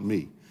not on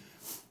me.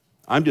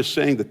 I'm just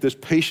saying that this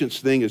patience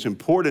thing is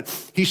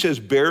important. He says,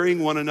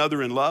 bearing one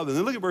another in love. And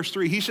then look at verse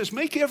 3. He says,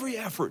 make every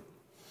effort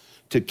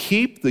to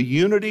keep the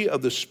unity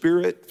of the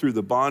Spirit through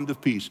the bond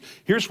of peace.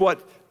 Here's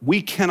what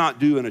we cannot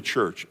do in a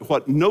church.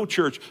 What no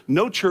church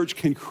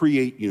can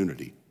create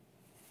unity.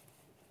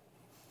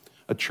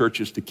 A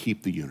church is to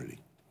keep the unity.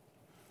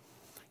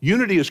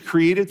 Unity is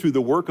created through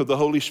the work of the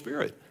Holy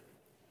Spirit.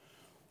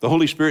 The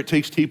Holy Spirit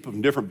takes people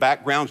from different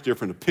backgrounds,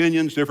 different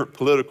opinions, different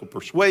political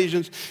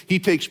persuasions. He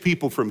takes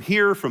people from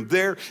here, from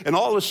there, and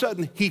all of a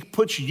sudden he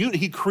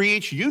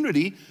creates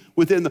unity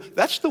within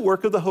that's the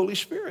work of the Holy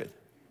Spirit.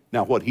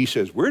 Now what he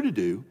says we're to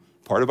do,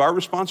 part of our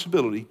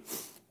responsibility,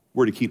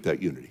 we're to keep that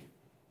unity.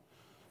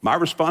 My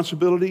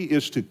responsibility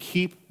is to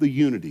keep the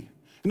unity.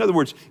 In other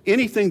words,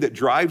 anything that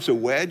drives a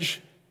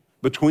wedge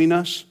between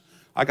us,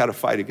 I got to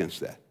fight against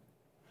that.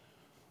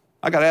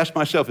 I got to ask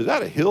myself, is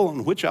that a hill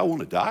on which I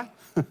want to die?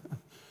 I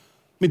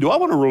mean, do I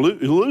want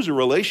to lose a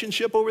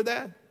relationship over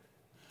that?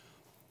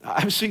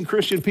 I've seen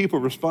Christian people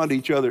respond to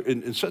each other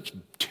in such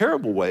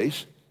terrible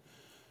ways.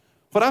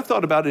 What I've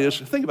thought about is,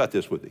 think about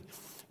this with me.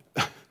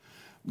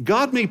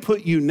 God may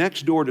put you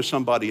next door to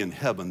somebody in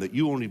heaven that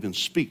you won't even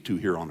speak to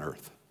here on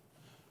earth.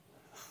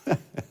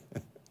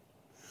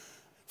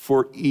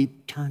 For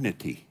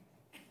eternity.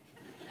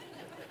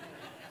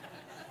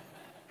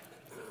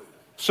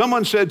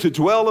 Someone said to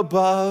dwell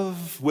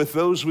above with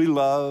those we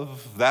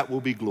love, that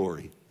will be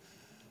glory.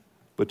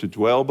 But to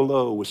dwell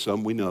below with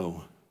some we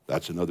know,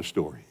 that's another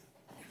story.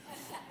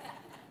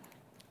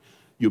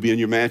 You'll be in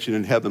your mansion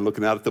in heaven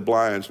looking out at the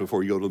blinds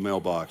before you go to the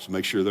mailbox.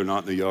 Make sure they're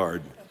not in the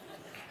yard.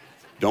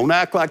 Don't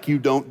act like you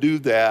don't do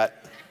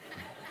that.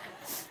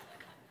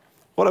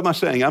 What am I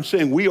saying? I'm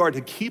saying we are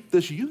to keep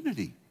this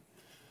unity.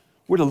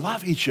 We're to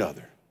love each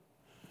other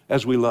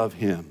as we love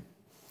him.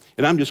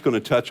 And I'm just going to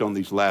touch on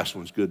these last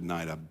ones. Good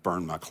night. I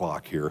burned my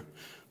clock here.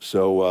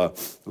 So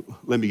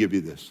let me give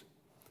you this.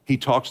 He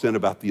talks then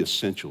about the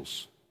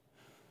essentials.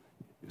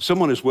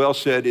 Someone has well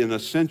said, in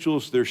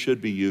essentials there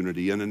should be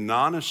unity, and in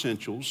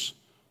non-essentials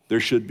there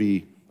should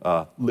be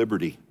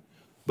liberty.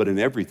 But in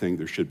everything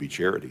there should be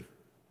charity.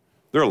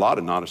 There are a lot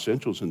of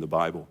non-essentials in the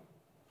Bible.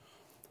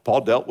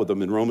 Paul dealt with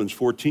them in Romans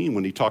 14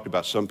 when he talked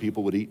about some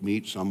people would eat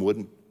meat, some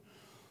wouldn't.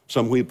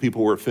 Some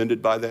people were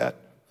offended by that.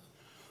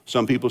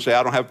 Some people say,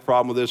 I don't have a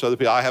problem with this. Other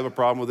people, I have a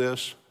problem with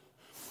this.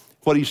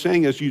 What he's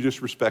saying is you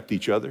just respect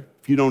each other.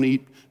 If you don't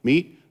eat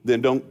meat,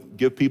 then don't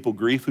give people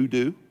grief who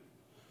do.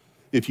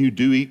 If you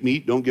do eat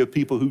meat, don't give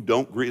people who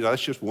don't grief.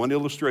 That's just one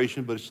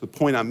illustration, but it's the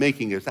point I'm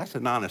making is that's a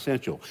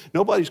non-essential.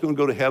 Nobody's going to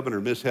go to heaven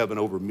or miss heaven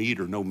over meat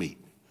or no meat,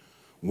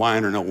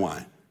 wine or no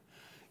wine.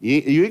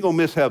 You ain't going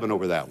to miss heaven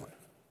over that one.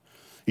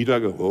 You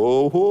don't go,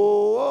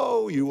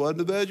 oh, you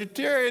wasn't a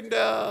vegetarian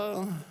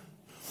now.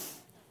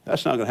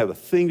 That's not going to have a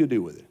thing to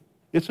do with it.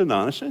 It's a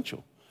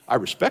non-essential. I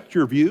respect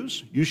your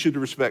views. You should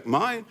respect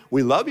mine.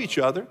 We love each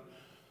other.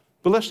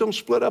 But let's don't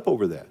split up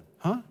over that.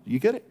 Huh? You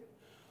get it?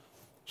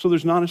 So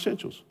there's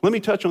non-essentials. Let me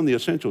touch on the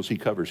essentials he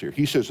covers here.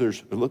 He says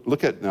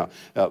look at now,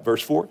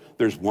 verse 4.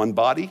 There's one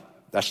body.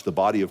 That's the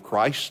body of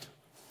Christ.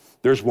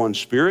 There's one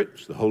Spirit.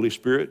 It's the Holy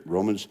Spirit.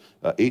 Romans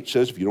 8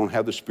 says if you don't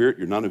have the Spirit,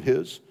 you're none of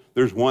his.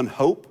 There's one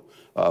hope.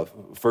 1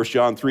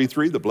 John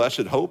 3:3, the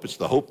blessed hope. It's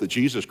the hope that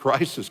Jesus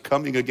Christ is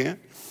coming again.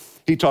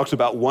 He talks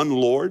about one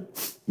Lord,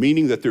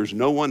 meaning that there's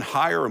no one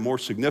higher or more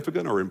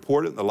significant or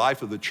important in the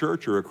life of the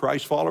church or a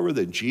Christ follower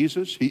than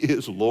Jesus. He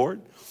is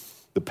Lord.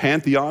 The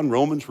pantheon,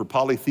 Romans were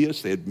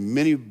polytheists. They had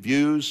many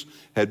views,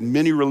 had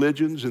many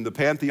religions. In the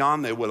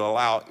pantheon, they would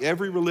allow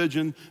every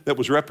religion that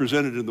was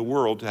represented in the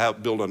world to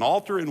build an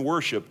altar and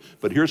worship.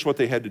 But here's what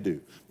they had to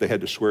do. They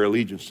had to swear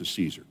allegiance to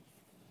Caesar.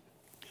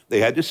 They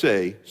had to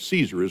say,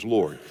 Caesar is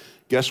Lord.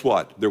 Guess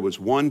what? There was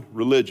one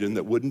religion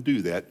that wouldn't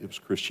do that. It was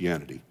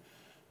Christianity.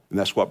 And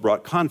that's what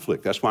brought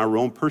conflict. That's why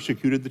Rome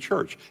persecuted the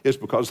church. It's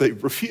because they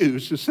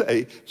refused to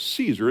say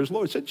Caesar is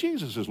Lord. It said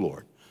Jesus is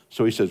Lord.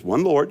 So he says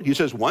one Lord. He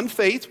says one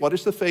faith. What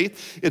is the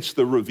faith? It's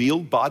the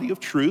revealed body of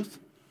truth.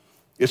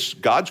 It's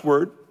God's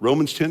word.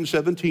 Romans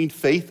 10:17,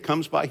 faith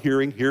comes by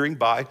hearing, hearing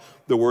by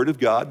the word of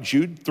God.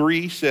 Jude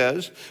 3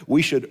 says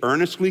we should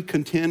earnestly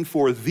contend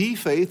for the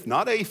faith,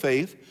 not a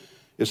faith.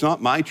 It's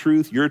not my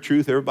truth, your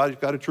truth, everybody's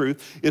got a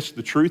truth. It's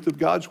the truth of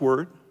God's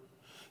word.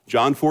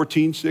 John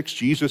 14:6,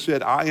 Jesus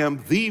said, I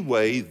am the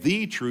way,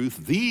 the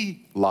truth, the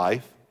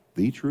life,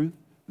 the truth,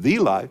 the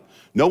life.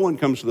 No one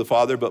comes to the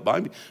Father but by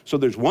me. So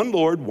there's one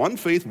Lord, one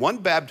faith, one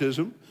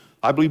baptism.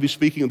 I believe he's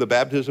speaking of the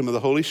baptism of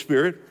the Holy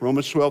Spirit,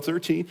 Romans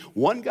 12:13.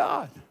 One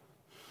God,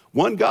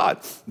 One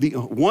God, the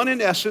one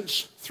in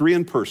essence, three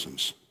in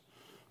persons.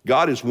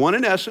 God is one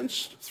in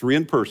essence, three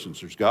in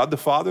persons. There's God the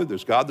Father,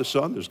 there's God the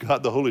Son, there's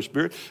God the Holy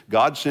Spirit.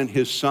 God sent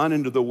his Son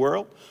into the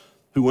world,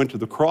 who went to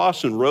the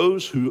cross and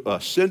rose, who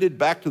ascended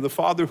back to the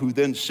Father, who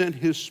then sent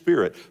his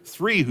Spirit.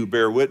 Three who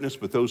bear witness,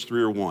 but those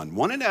three are one.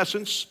 One in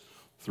essence,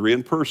 three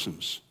in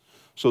persons.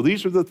 So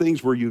these are the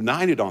things we're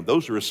united on.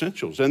 Those are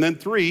essentials. And then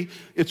three,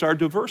 it's our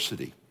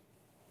diversity.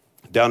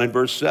 Down in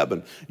verse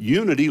 7,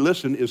 unity,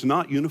 listen, is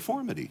not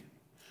uniformity.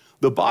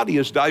 The body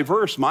is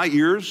diverse. My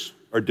ears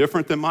are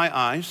different than my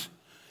eyes.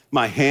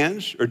 My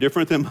hands are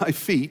different than my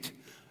feet.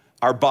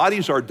 Our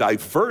bodies are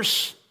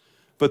diverse,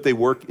 but they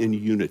work in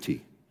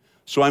unity.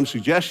 So I'm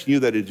suggesting to you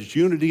that it is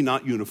unity,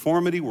 not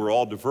uniformity. We're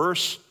all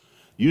diverse.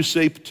 You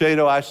say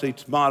potato, I say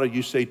tomato.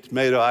 You say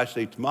tomato, I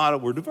say tomato.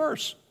 We're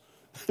diverse.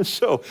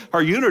 So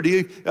our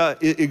unity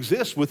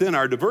exists within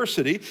our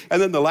diversity.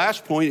 And then the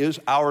last point is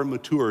our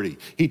maturity.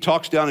 He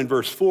talks down in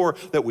verse 4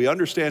 that we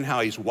understand how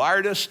he's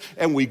wired us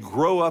and we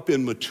grow up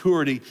in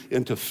maturity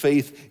into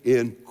faith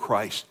in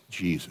Christ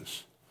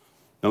Jesus.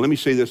 Now let me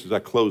say this as I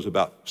close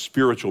about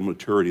spiritual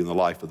maturity in the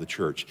life of the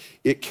church.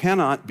 It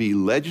cannot be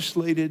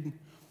legislated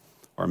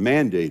or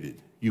mandated.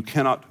 You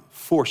cannot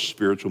force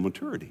spiritual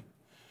maturity.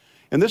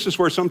 And this is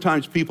where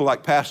sometimes people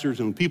like pastors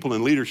and people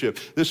in leadership,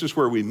 this is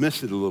where we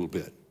miss it a little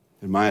bit,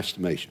 in my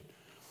estimation.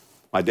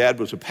 My dad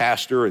was a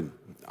pastor, and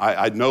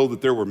I know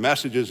that there were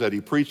messages that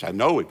he preached. I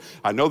know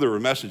there were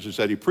messages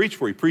that he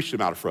preached where he preached them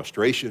out of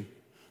frustration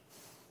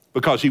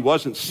because he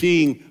wasn't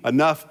seeing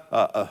enough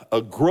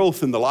a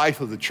growth in the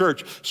life of the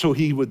church. So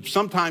he would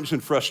sometimes in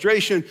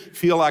frustration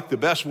feel like the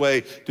best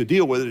way to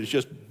deal with it is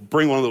just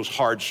bring one of those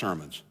hard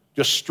sermons.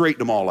 Just straighten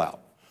them all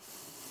out.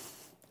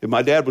 And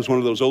my dad was one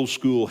of those old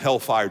school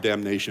hellfire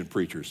damnation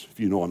preachers, if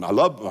you know him. I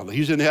love him.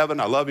 He's in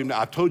heaven. I love him.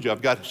 I told you,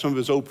 I've got some of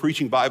his old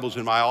preaching Bibles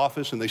in my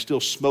office, and they still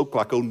smoke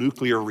like old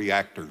nuclear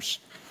reactors.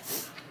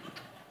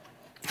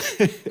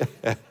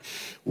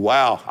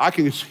 Wow. I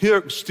can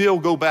still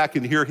go back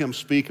and hear him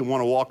speak and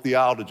want to walk the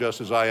aisle to just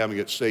as I am and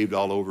get saved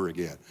all over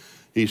again.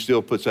 He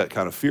still puts that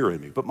kind of fear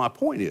in me. But my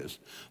point is,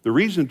 the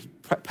reason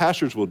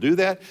pastors will do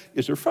that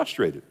is they're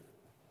frustrated.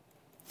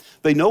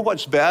 They know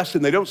what's best,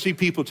 and they don't see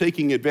people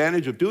taking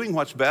advantage of doing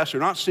what's best.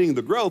 They're not seeing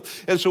the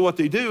growth. And so what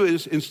they do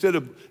is, instead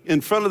of in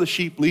front of the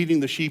sheep,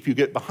 leading the sheep, you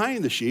get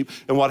behind the sheep.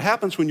 And what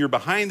happens when you're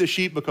behind the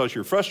sheep because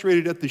you're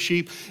frustrated at the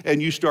sheep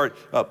and you start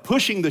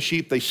pushing the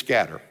sheep, they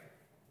scatter.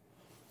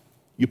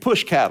 You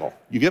push cattle.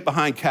 You get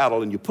behind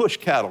cattle and you push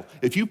cattle.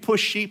 If you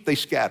push sheep, they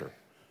scatter.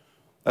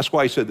 That's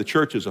why he said the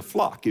church is a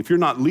flock. If you're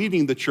not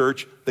leading the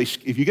church,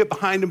 if you get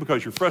behind them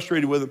because you're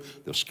frustrated with them,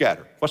 they'll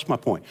scatter. What's my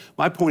point?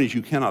 My point is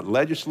you cannot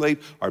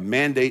legislate or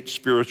mandate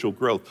spiritual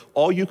growth.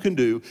 All you can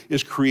do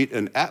is create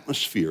an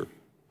atmosphere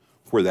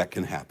where that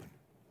can happen.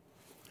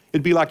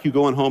 It'd be like you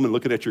going home and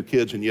looking at your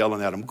kids and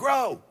yelling at them,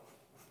 grow,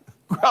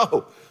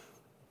 grow.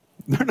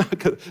 They're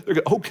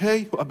going,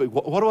 okay, I mean,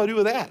 what do I do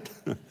with that?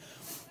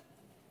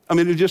 I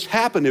mean, it just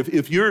happened.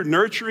 If you're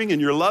nurturing and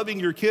you're loving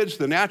your kids,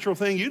 the natural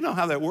thing, you know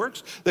how that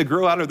works. They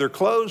grow out of their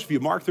clothes. If you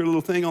mark their little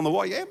thing on the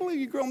wall, yeah, I believe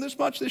you've grown this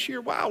much this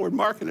year. Wow, we're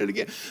marking it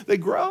again. They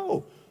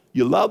grow.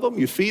 You love them,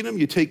 you feed them,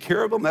 you take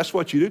care of them. That's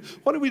what you do.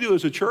 What do we do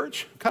as a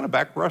church? Kind of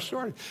back where I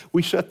started.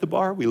 We set the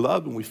bar, we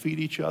love, and we feed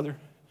each other.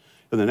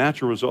 And the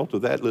natural result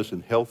of that,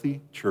 listen,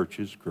 healthy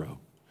churches grow.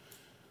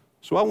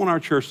 So I want our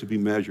church to be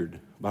measured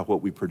by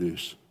what we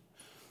produce.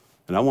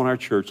 And I want our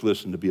church,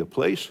 listen, to be a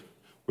place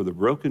where the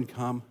broken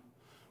come,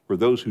 where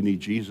those who need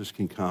Jesus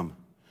can come,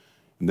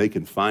 and they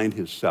can find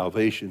his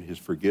salvation, his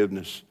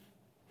forgiveness,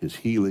 his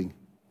healing,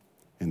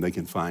 and they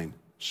can find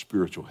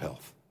spiritual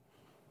health.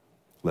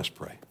 Let's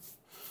pray.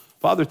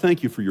 Father,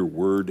 thank you for your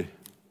word.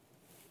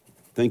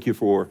 Thank you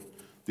for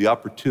the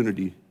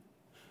opportunity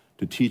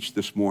to teach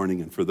this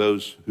morning, and for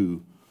those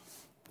who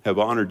have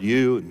honored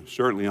you and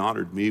certainly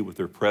honored me with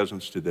their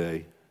presence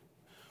today.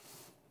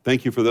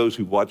 Thank you for those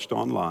who watched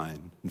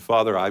online. And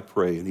Father, I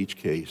pray in each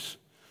case,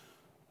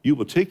 you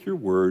will take your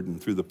word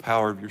and through the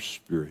power of your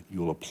Spirit,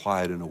 you will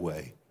apply it in a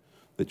way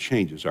that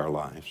changes our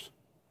lives.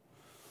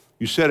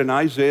 You said in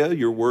Isaiah,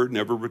 your word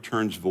never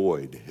returns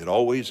void. It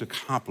always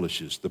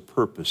accomplishes the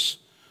purpose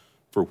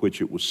for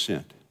which it was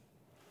sent.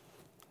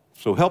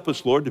 So help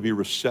us, Lord, to be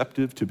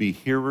receptive, to be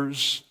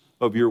hearers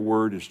of your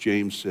word, as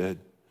James said,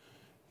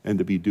 and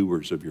to be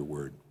doers of your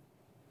word.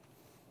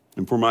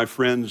 And for my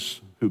friends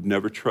who've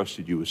never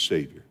trusted you as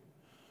Savior,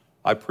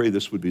 I pray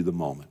this would be the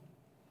moment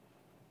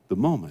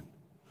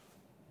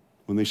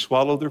when they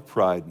swallow their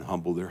pride and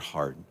humble their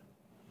heart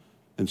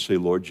and say,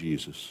 Lord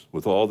Jesus,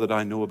 with all that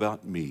I know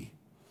about me,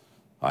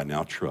 I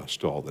now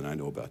trust all that I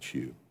know about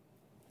you.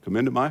 Come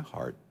into my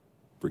heart,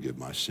 forgive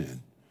my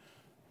sin.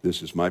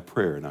 This is my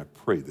prayer, and I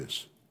pray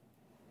this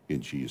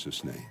in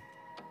Jesus' name.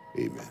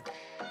 Amen.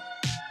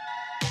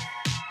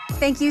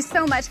 Thank you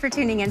so much for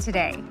tuning in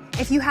today.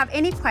 If you have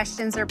any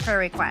questions or prayer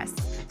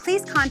requests,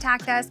 please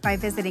contact us by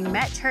visiting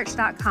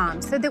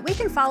metchurch.com so that we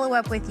can follow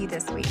up with you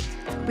this week.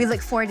 We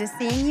look forward to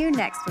seeing you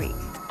next week.